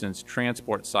long distance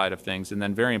transport side of things, and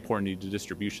then very importantly, the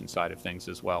distribution side of things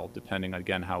as well, depending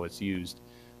again how it's used.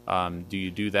 Do you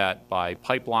do that by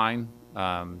pipeline?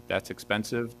 That's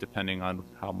expensive, depending on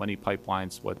how many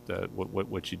pipelines,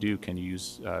 what you do. Can you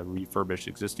use refurbished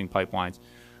existing pipelines?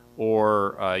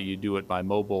 Or you do it by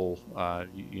mobile,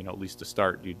 at least to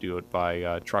start, you do it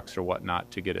by trucks or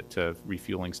whatnot to get it to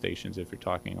refueling stations if you're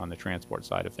talking on the transport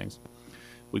side of things.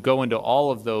 We go into all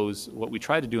of those. What we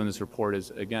try to do in this report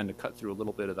is, again, to cut through a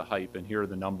little bit of the hype, and here are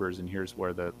the numbers, and here's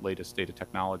where the latest state of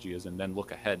technology is, and then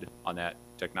look ahead on that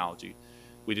technology.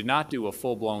 We did not do a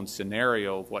full-blown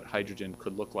scenario of what hydrogen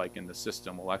could look like in the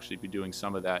system. We'll actually be doing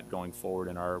some of that going forward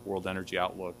in our World Energy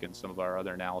Outlook and some of our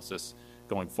other analysis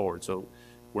going forward. So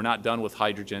we're not done with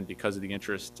hydrogen because of the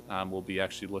interest. We'll be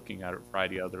actually looking at a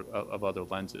variety of other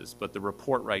lenses. But the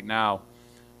report right now,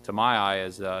 to my eye,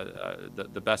 is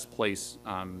the best place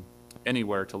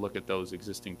anywhere to look at those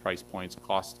existing price points,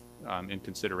 cost, and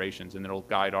considerations, and it'll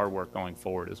guide our work going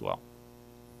forward as well.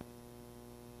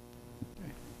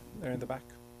 Okay. There in the back.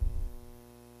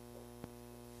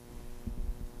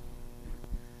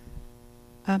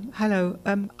 Hello.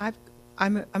 I'm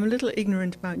a little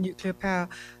ignorant about nuclear power.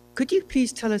 Could you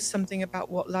please tell us something about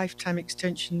what lifetime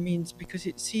extension means? Because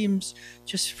it seems,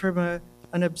 just from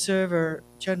an observer,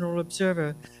 general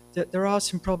observer, that there are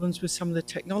some problems with some of the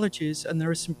technologies, and there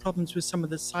are some problems with some of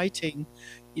the siting,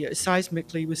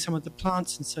 seismically with some of the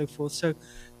plants and so forth.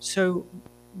 So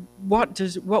what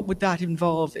would that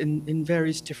involve in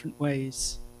various different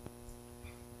ways?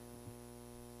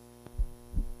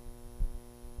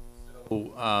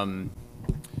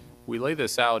 We lay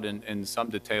this out in some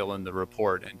detail in the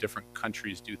report, and different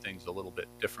countries do things a little bit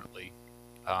differently.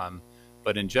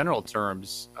 But in general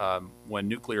terms, when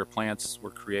nuclear plants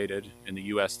were created in the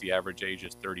U.S., the average age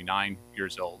is 39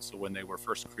 years old. So when they were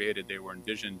first created, they were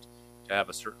envisioned to have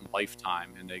a certain lifetime,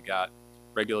 and they got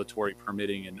regulatory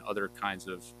permitting and other kinds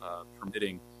of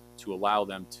permitting to allow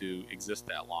them to exist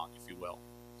that long, if you will.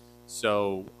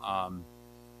 So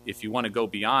if you want to go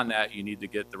beyond that, you need to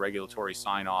get the regulatory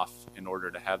sign-off in order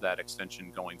to have that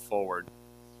extension going forward.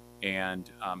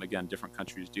 And again, different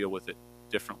countries deal with it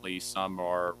differently. Some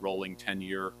are rolling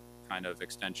 10-year kind of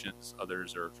extensions.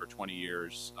 Others are for 20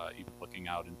 years, even looking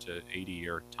out into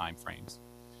 80-year timeframes.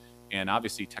 And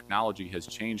obviously, technology has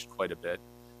changed quite a bit.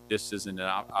 This is an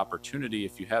opportunity,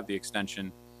 if you have the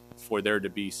extension, for there to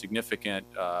be significant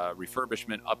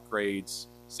refurbishment, upgrades,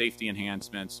 safety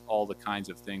enhancements, all the kinds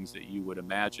of things that you would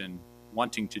imagine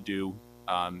wanting to do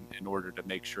in order to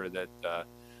make sure that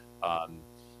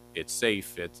it's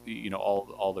safe. It's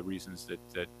all the reasons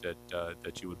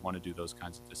that you would want to do those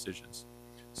kinds of decisions.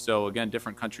 So again,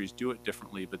 different countries do it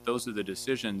differently, but those are the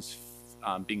decisions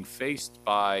being faced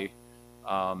by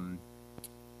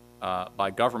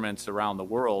governments around the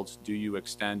world. Do you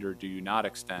extend or do you not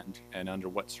extend? And under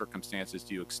what circumstances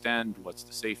do you extend? What's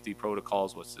the safety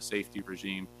protocols? What's the safety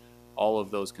regime? All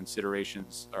of those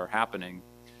considerations are happening.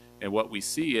 And what we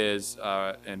see is,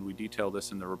 and we detail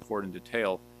this in the report in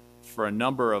detail, for a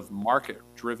number of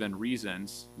market-driven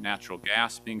reasons, natural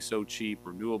gas being so cheap,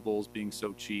 renewables being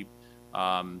so cheap,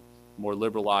 more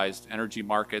liberalized energy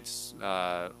markets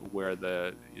where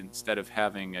instead of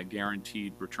having a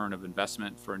guaranteed return of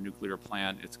investment for a nuclear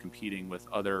plant, it's competing with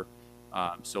other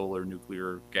solar,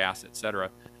 nuclear, gas, et cetera.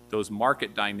 Those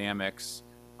market dynamics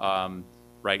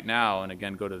right now, and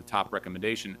again, go to the top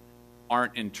recommendation,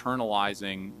 aren't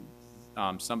internalizing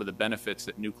some of the benefits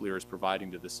that nuclear is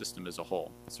providing to the system as a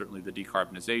whole. Certainly the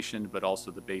decarbonization, but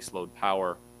also the baseload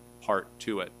power part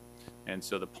to it. And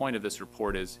so the point of this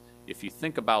report is, if you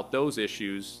think about those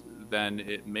issues, then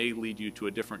it may lead you to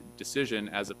a different decision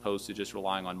as opposed to just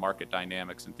relying on market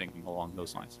dynamics and thinking along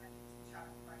those lines.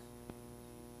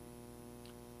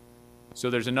 So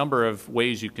there's a number of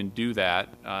ways you can do that.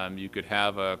 You could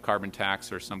have a carbon tax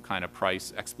or some kind of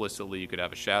price explicitly. You could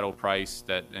have a shadow price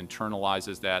that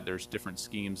internalizes that. There's different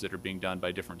schemes that are being done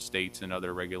by different states and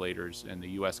other regulators in the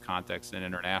U.S. context and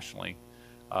internationally.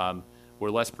 We're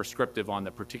less prescriptive on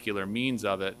the particular means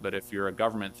of it, but if you're a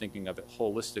government thinking of it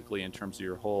holistically in terms of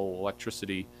your whole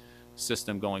electricity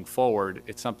system going forward,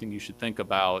 it's something you should think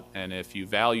about. And if you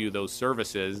value those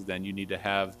services, then you need to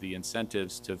have the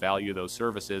incentives to value those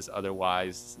services.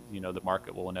 Otherwise, the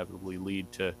market will inevitably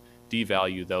lead to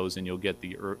devalue those, and you'll get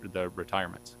the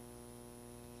retirements.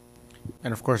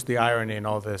 And of course, the irony in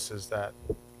all this is that,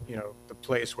 the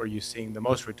place where you're seeing the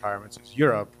most retirements is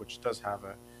Europe, which does have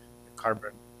a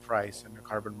carbon price and a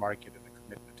carbon market and a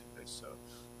commitment to this. So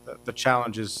the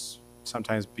challenge is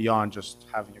sometimes beyond just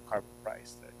having a carbon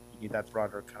price. That you need that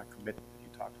broader kind of commitment that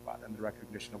you talked about and the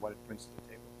recognition of what it brings to the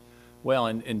table. Well,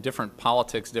 in different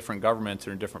politics, different governments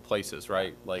are in different places,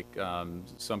 right? Like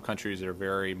some countries are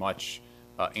very much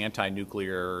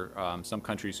anti-nuclear. Some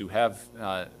countries who have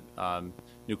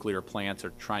nuclear plants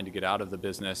are trying to get out of the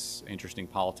business. Interesting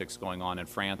politics going on in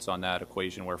France on that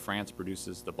equation, where France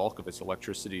produces the bulk of its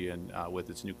electricity and with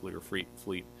its nuclear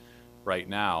fleet right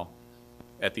now.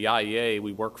 At the IEA,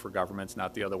 we work for governments,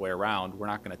 not the other way around. We're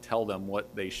not going to tell them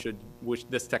what they should, which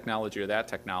this technology or that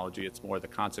technology. It's more the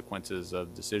consequences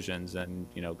of decisions, and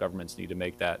governments need to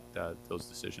make those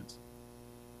decisions.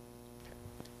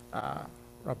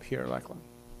 Up here, Lachlan.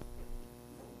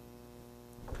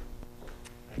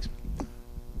 Thanks.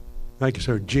 Thank you,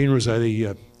 sir. Gene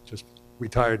Rossetti, just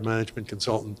retired management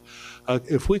consultant.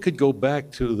 If we could go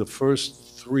back to the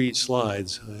first 3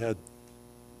 slides, I had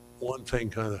one thing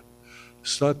kind of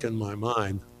stuck in my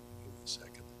mind. Give me a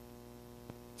second.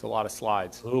 It's a lot of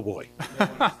slides. Oh boy.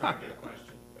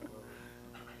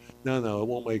 No, it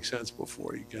won't make sense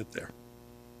before you get there.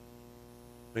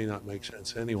 May not make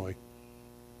sense anyway.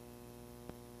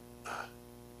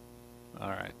 All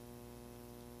right.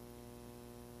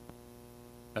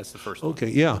 That's the first one. Okay,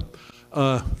 yeah.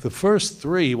 The first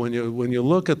 3, when you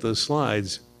look at the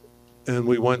slides, and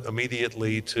we went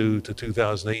immediately to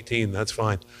 2018, that's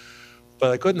fine.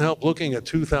 But I couldn't help looking at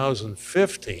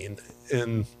 2015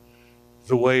 in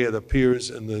the way it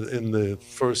appears in the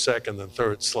first, second, and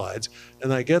third slides,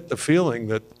 and I get the feeling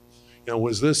that,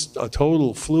 was this a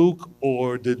total fluke,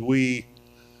 or did we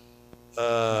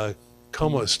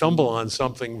stumble on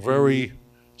something very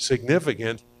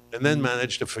significant and then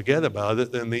manage to forget about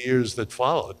it in the years that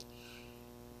followed?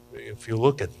 If you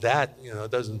look at that,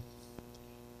 it doesn't.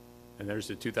 And there's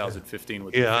the 2015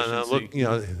 with yeah, efficiency.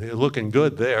 and you're looking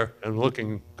good there and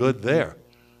looking good there.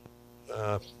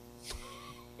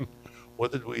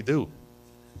 What did we do?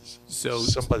 So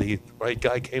somebody, right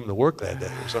guy came to work that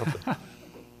day or something.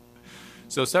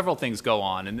 So several things go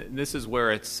on, and this is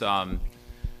where it's a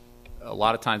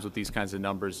lot of times with these kinds of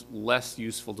numbers, less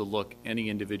useful to look any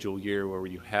individual year where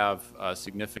you have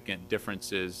significant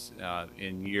differences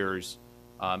in years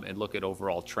and look at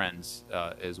overall trends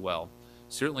as well.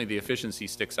 Certainly the efficiency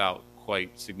sticks out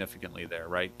quite significantly there,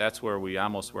 right? That's where we're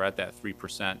at that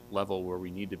 3% level where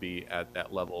we need to be at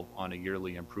that level on a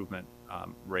yearly improvement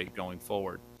rate going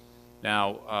forward.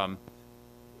 Now,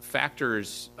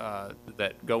 factors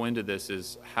that go into this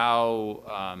is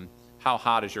how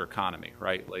hot is your economy,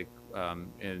 right? Like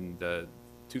in the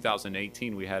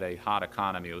 2018, we had a hot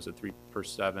economy. It was a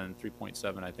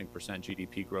 3.7, I think, percent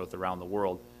GDP growth around the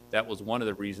world. That was one of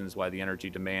the reasons why the energy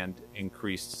demand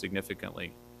increased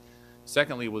significantly.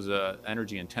 Secondly was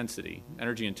energy intensity.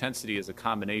 Energy intensity is a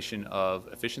combination of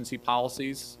efficiency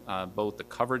policies, both the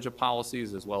coverage of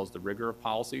policies as well as the rigor of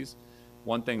policies.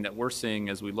 One thing that we're seeing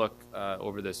as we look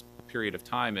over this period of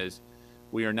time is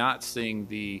we are not seeing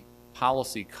the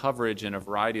policy coverage in a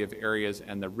variety of areas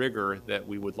and the rigor that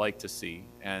we would like to see.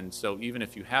 And so even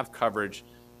if you have coverage,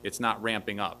 it's not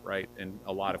ramping up, right, in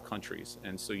a lot of countries.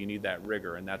 And so you need that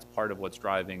rigor, and that's part of what's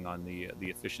driving on the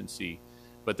efficiency.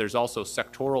 But there's also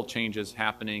sectoral changes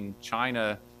happening.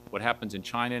 China, what happens in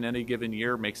China in any given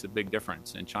year makes a big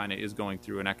difference. And China is going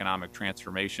through an economic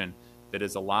transformation that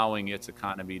is allowing its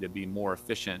economy to be more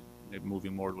efficient,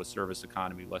 moving more to a service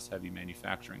economy, less heavy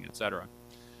manufacturing, et cetera.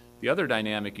 The other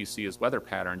dynamic you see is weather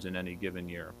patterns in any given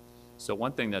year. So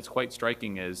one thing that's quite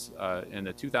striking is in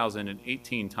the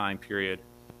 2018 time period,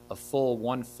 a full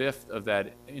 1/5 of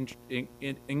that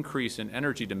increase in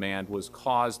energy demand was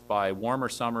caused by warmer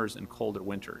summers and colder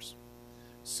winters.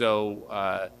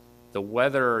 So the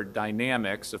weather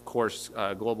dynamics, of course,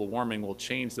 global warming will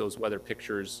change those weather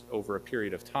pictures over a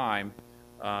period of time,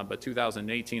 but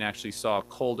 2018 actually saw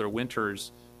colder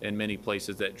winters in many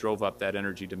places that drove up that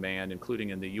energy demand, including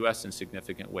in the US in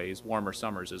significant ways, warmer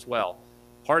summers as well.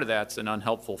 Part of that's an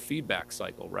unhelpful feedback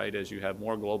cycle, right? As you have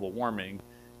more global warming,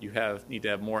 you need to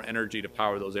have more energy to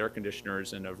power those air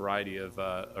conditioners in a variety of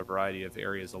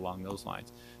areas along those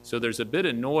lines. So there's a bit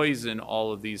of noise in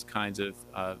all of these kinds of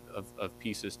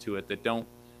pieces to it that don't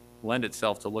lend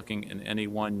itself to looking in any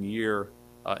one year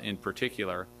in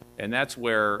particular. And that's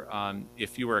where,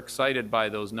 if you were excited by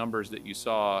those numbers that you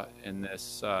saw in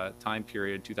this time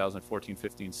period, 2014,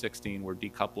 15, 16, we're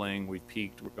decoupling, we've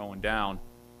peaked, we're going down.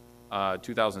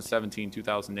 2017,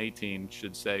 2018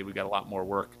 should say we got a lot more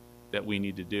work that we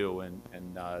need to do, and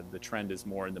the trend is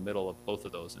more in the middle of both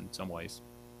of those in some ways.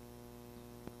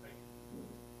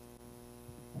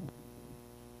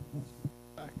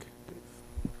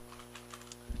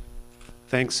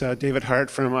 Thanks, David Hart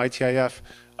from ITIF.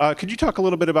 Could you talk a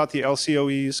little bit about the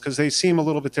LCOEs, because they seem a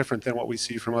little bit different than what we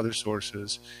see from other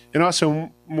sources, and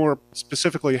also more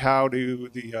specifically, how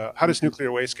does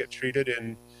nuclear waste get treated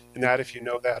in that, if you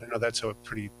know that? I know that's a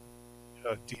pretty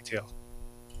detail.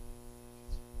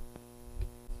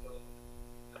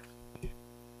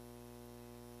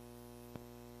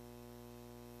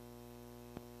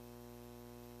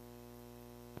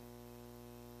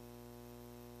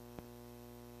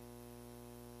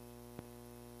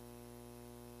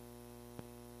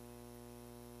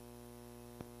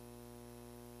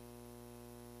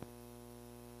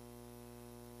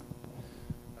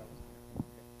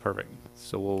 Perfect.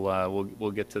 So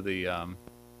we'll get to the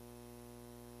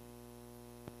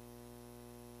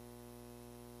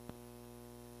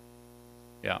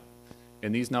yeah,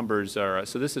 and these numbers are,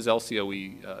 so this is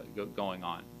LCOE going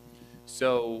on.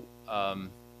 So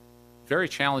very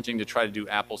challenging to try to do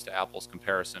apples to apples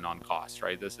comparison on costs,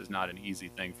 right? This is not an easy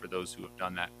thing for those who have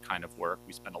done that kind of work.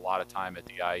 We spend a lot of time at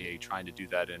the IEA trying to do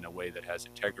that in a way that has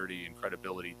integrity and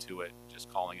credibility to it,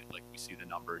 just calling it like we see the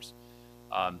numbers.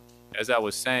 As I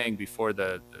was saying before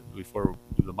the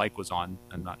mic was on,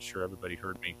 I'm not sure everybody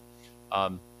heard me.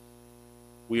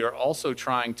 We are also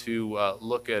trying to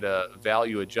look at a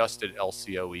value-adjusted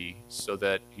LCOE so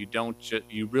that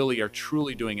you really are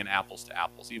truly doing an apples to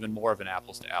apples, even more of an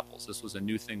apples to apples. This was a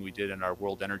new thing we did in our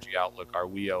World Energy Outlook, our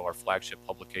WEO, our flagship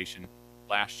publication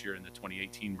last year in the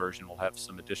 2018 version. We'll have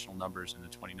some additional numbers in the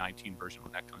 2019 version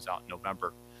when that comes out in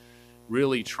November.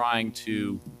 Really trying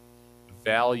to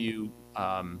value.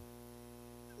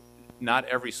 Not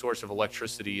every source of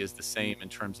electricity is the same in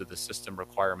terms of the system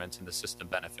requirements and the system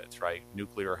benefits, right?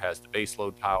 Nuclear has the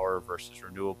baseload power versus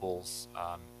renewables,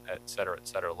 et cetera,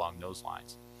 along those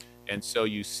lines. And so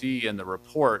you see in the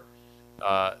report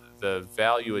the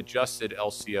value-adjusted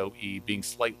LCOE being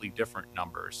slightly different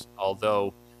numbers,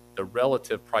 although the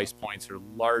relative price points are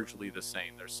largely the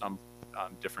same. There's some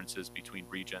differences between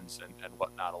regions and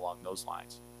whatnot along those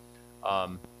lines.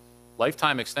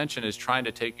 Lifetime extension is trying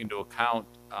to take into account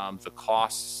the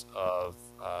costs of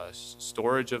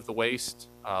storage of the waste,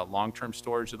 long-term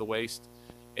storage of the waste.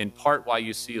 In part, why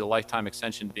you see the lifetime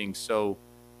extension being so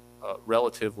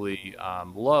relatively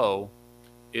low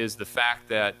is the fact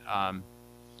that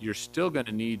you're still going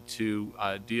to need to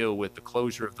deal with the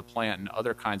closure of the plant and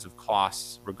other kinds of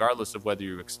costs, regardless of whether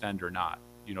you extend or not.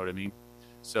 You know what I mean?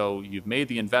 So you've made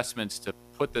the investments to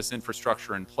put this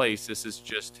infrastructure in place. This is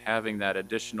just having that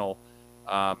additional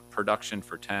production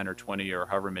for 10 or 20 or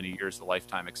however many years the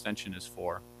lifetime extension is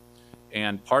for.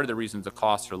 And part of the reason the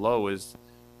costs are low is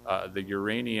the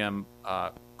uranium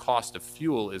cost of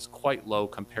fuel is quite low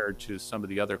compared to some of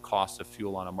the other costs of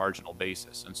fuel on a marginal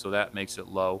basis. And so that makes it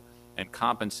low and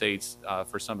compensates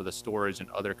for some of the storage and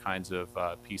other kinds of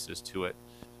pieces to it.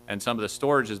 And some of the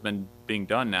storage has been being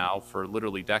done now for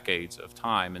literally decades of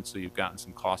time. And so you've gotten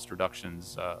some cost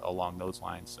reductions along those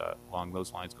lines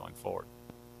going forward.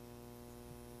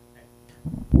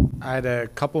 I had a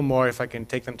couple more, if I can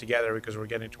take them together, because we're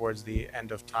getting towards the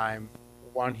end of time.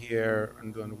 One here,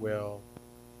 and then Will.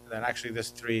 And then actually there's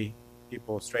three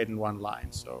people straight in one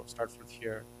line. So start with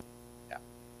here. Yeah.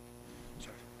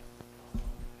 Sure.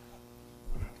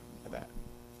 Like that.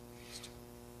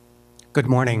 Good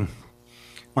morning.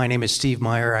 My name is Steve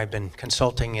Meyer. I've been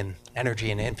consulting in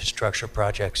energy and infrastructure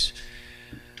projects.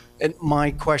 And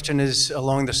my question is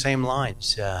along the same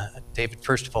lines. David,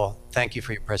 first of all, thank you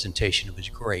for your presentation. It was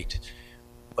great.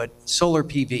 But solar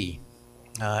PV,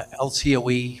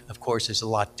 LCOE, of course, is a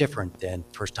lot different than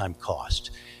first-time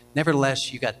cost.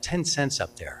 Nevertheless, you got 10 cents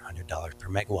up there, $100 per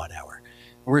megawatt hour.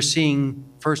 We're seeing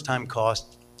first-time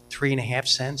cost 3.5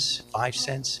 cents, 5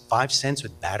 cents, 5 cents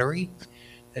with battery.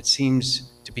 That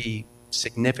seems to be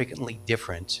significantly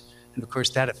different. And of course,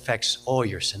 that affects all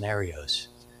your scenarios.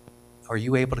 Are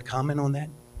you able to comment on that?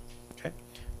 Okay.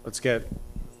 Let's get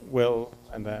Will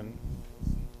and then.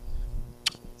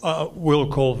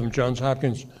 Will Cole from Johns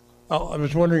Hopkins. I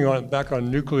was wondering, back on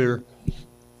nuclear,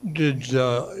 does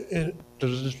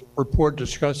this report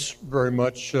discuss very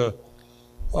much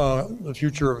the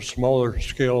future of smaller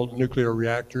scale nuclear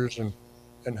reactors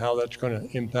and how that's going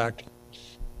to impact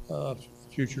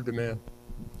future demand?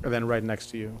 And then right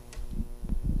next to you.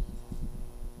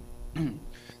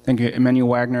 Thank you. Emmanuel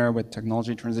Wagner with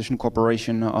Technology Transition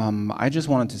Corporation. I just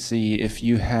wanted to see if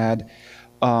you had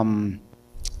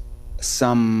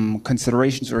some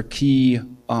considerations or key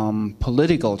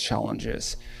political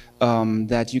challenges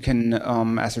that you can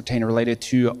ascertain related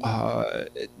to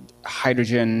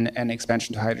hydrogen and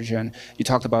expansion to hydrogen. You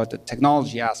talked about the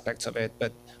technology aspects of it,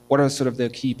 but what are sort of the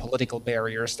key political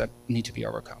barriers that need to be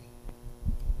overcome?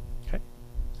 Okay.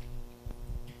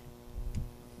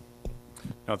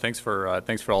 No, thanks for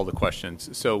all the questions.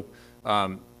 So,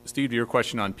 Steve, to your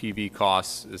question on PV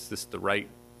costs, is this the right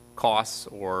costs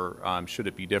or should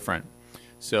it be different?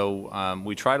 So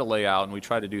we try to lay out and we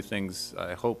try to do things,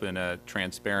 I hope, in a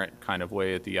transparent kind of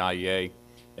way at the IEA,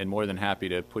 and more than happy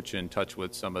to put you in touch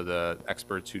with some of the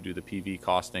experts who do the PV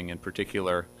costing in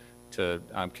particular to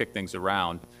kick things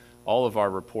around. All of our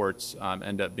reports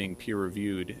end up being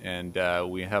peer-reviewed, and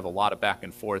we have a lot of back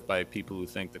and forth by people who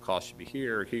think the cost should be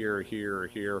here, here, here, or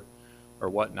here, or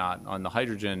whatnot. On the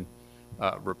hydrogen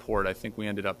report, I think we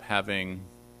ended up having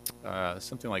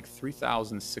something like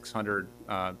 3,600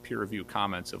 peer-review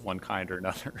comments of one kind or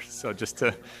another. So just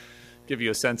to give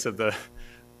you a sense of the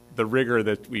rigor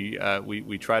that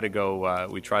we try to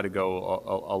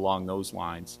go along those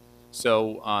lines.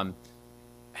 So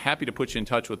happy to put you in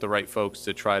touch with the right folks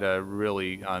to try to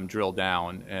really drill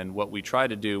down. And what we try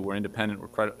to do, we're independent.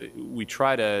 We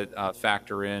try to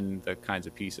factor in the kinds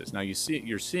of pieces. Now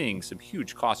you're seeing some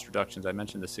huge cost reductions. I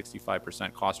mentioned the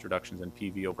 65% cost reductions in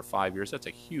PV over 5 years. That's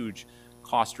a huge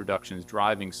cost reductions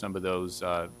driving some of those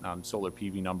solar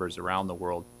PV numbers around the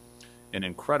world in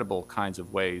incredible kinds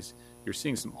of ways. You're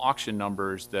seeing some auction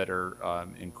numbers that are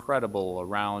incredible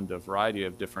around a variety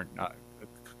of different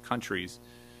countries.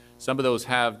 Some of those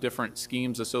have different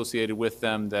schemes associated with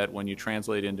them that when you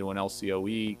translate into an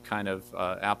LCOE kind of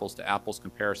apples to apples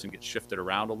comparison gets shifted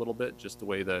around a little bit, just the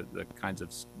way the kinds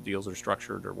of deals are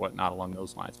structured or whatnot along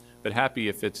those lines. But happy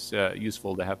if it's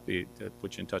useful to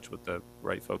put you in touch with the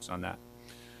right folks on that.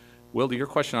 Will, to your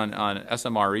question on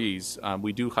SMREs,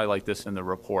 we do highlight this in the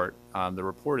report. The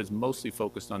report is mostly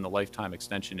focused on the lifetime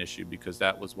extension issue because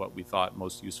that was what we thought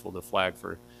most useful to flag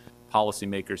for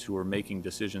policymakers who are making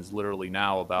decisions literally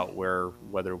now about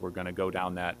whether we're going to go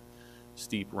down that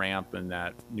steep ramp in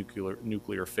that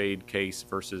nuclear fade case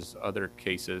versus other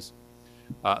cases.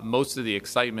 Most of the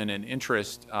excitement and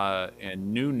interest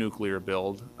in new nuclear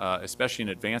build, especially in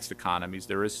advanced economies,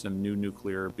 there is some new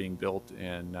nuclear being built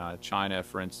in China,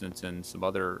 for instance, and some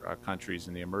other countries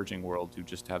in the emerging world who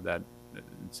just have that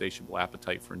insatiable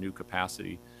appetite for new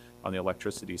capacity on the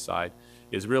electricity side,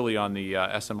 is really on the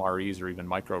SMREs or even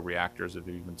micro reactors of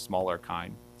even smaller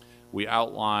kind. We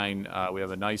outline, we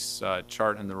have a nice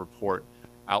chart in the report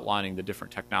outlining the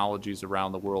different technologies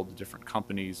around the world, the different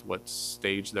companies, what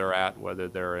stage they're at, whether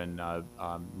they're in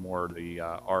more the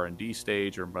R&D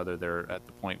stage or whether they're at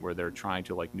the point where they're trying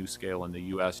to, like NuScale in the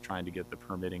US, trying to get the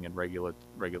permitting and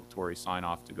regulatory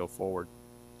sign-off to go forward.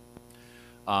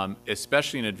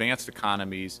 Especially in advanced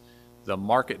economies, the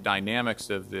market dynamics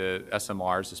of the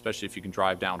SMRs, especially if you can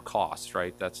drive down costs,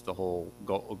 right? That's the whole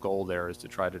goal there, is to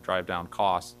try to drive down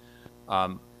costs.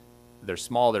 They're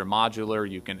small, they're modular,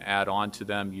 you can add on to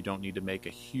them. You don't need to make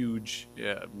a huge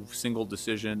single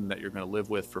decision that you're going to live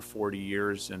with for 40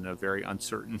 years in a very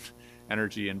uncertain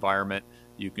energy environment.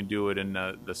 You can do it in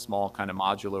the small kind of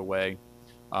modular way.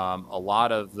 A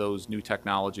lot of those new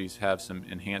technologies have some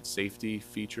enhanced safety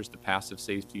features, the passive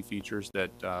safety features that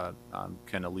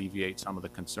can alleviate some of the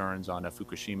concerns on a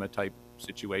Fukushima type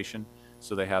situation.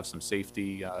 So they have some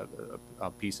safety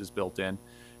pieces built in.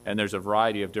 And there's a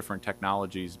variety of different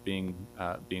technologies being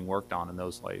worked on in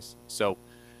those ways. So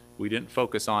we didn't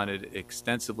focus on it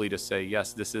extensively to say,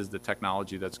 yes, this is the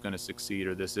technology that's going to succeed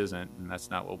or this isn't, and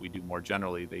that's not what we do more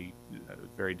generally.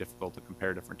 Very difficult to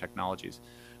compare different technologies.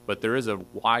 But there is a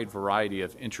wide variety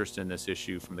of interest in this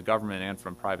issue from the government and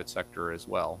from private sector as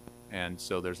well. And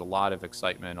so there's a lot of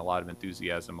excitement, a lot of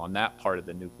enthusiasm on that part of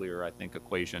the nuclear, I think,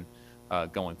 equation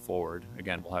going forward.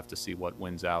 Again, we'll have to see what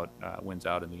wins out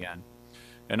in the end.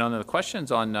 And on the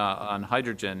questions on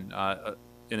hydrogen,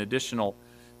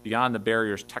 beyond the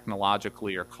barriers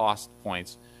technologically or cost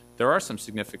points, there are some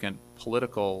significant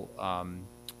political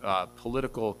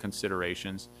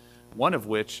considerations, one of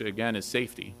which, again, is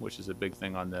safety, which is a big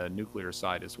thing on the nuclear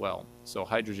side as well. So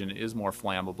hydrogen is more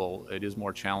flammable. It is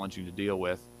more challenging to deal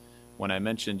with. When I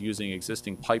mentioned using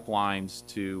existing pipelines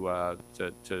to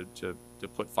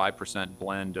put 5%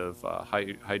 blend of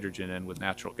hydrogen in with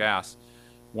natural gas,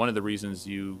 one of the reasons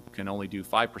you can only do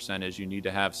 5% is you need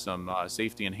to have some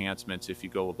safety enhancements if you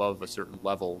go above a certain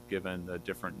level, given the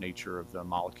different nature of the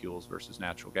molecules versus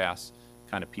natural gas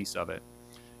kind of piece of it.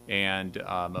 And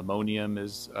ammonium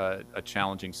is a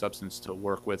challenging substance to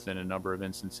work with in a number of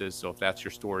instances. So if that's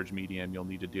your storage medium, you'll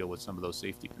need to deal with some of those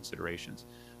safety considerations.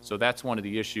 So that's one of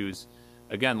the issues.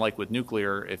 Again, like with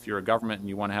nuclear, if you're a government and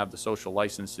you want to have the social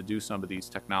license to do some of these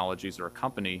technologies, or a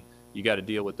company, you got to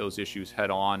deal with those issues head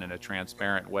on in a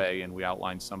transparent way. And we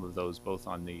outlined some of those both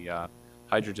on the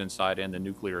hydrogen side and the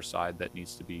nuclear side that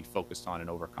needs to be focused on and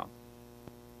overcome.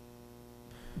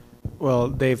 Well,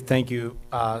 Dave, thank you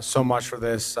so much for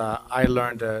this. I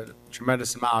learned a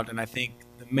tremendous amount, and I think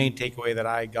the main takeaway that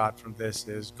I got from this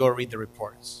is go read the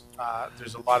reports.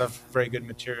 There's a lot of very good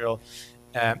material,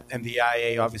 and the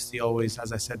IAEA obviously always,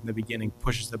 as I said in the beginning,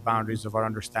 pushes the boundaries of our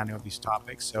understanding of these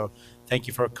topics. So thank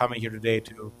you for coming here today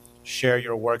to share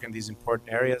your work in these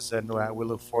important areas, and we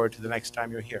look forward to the next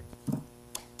time you're here.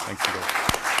 Thanks,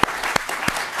 Igor.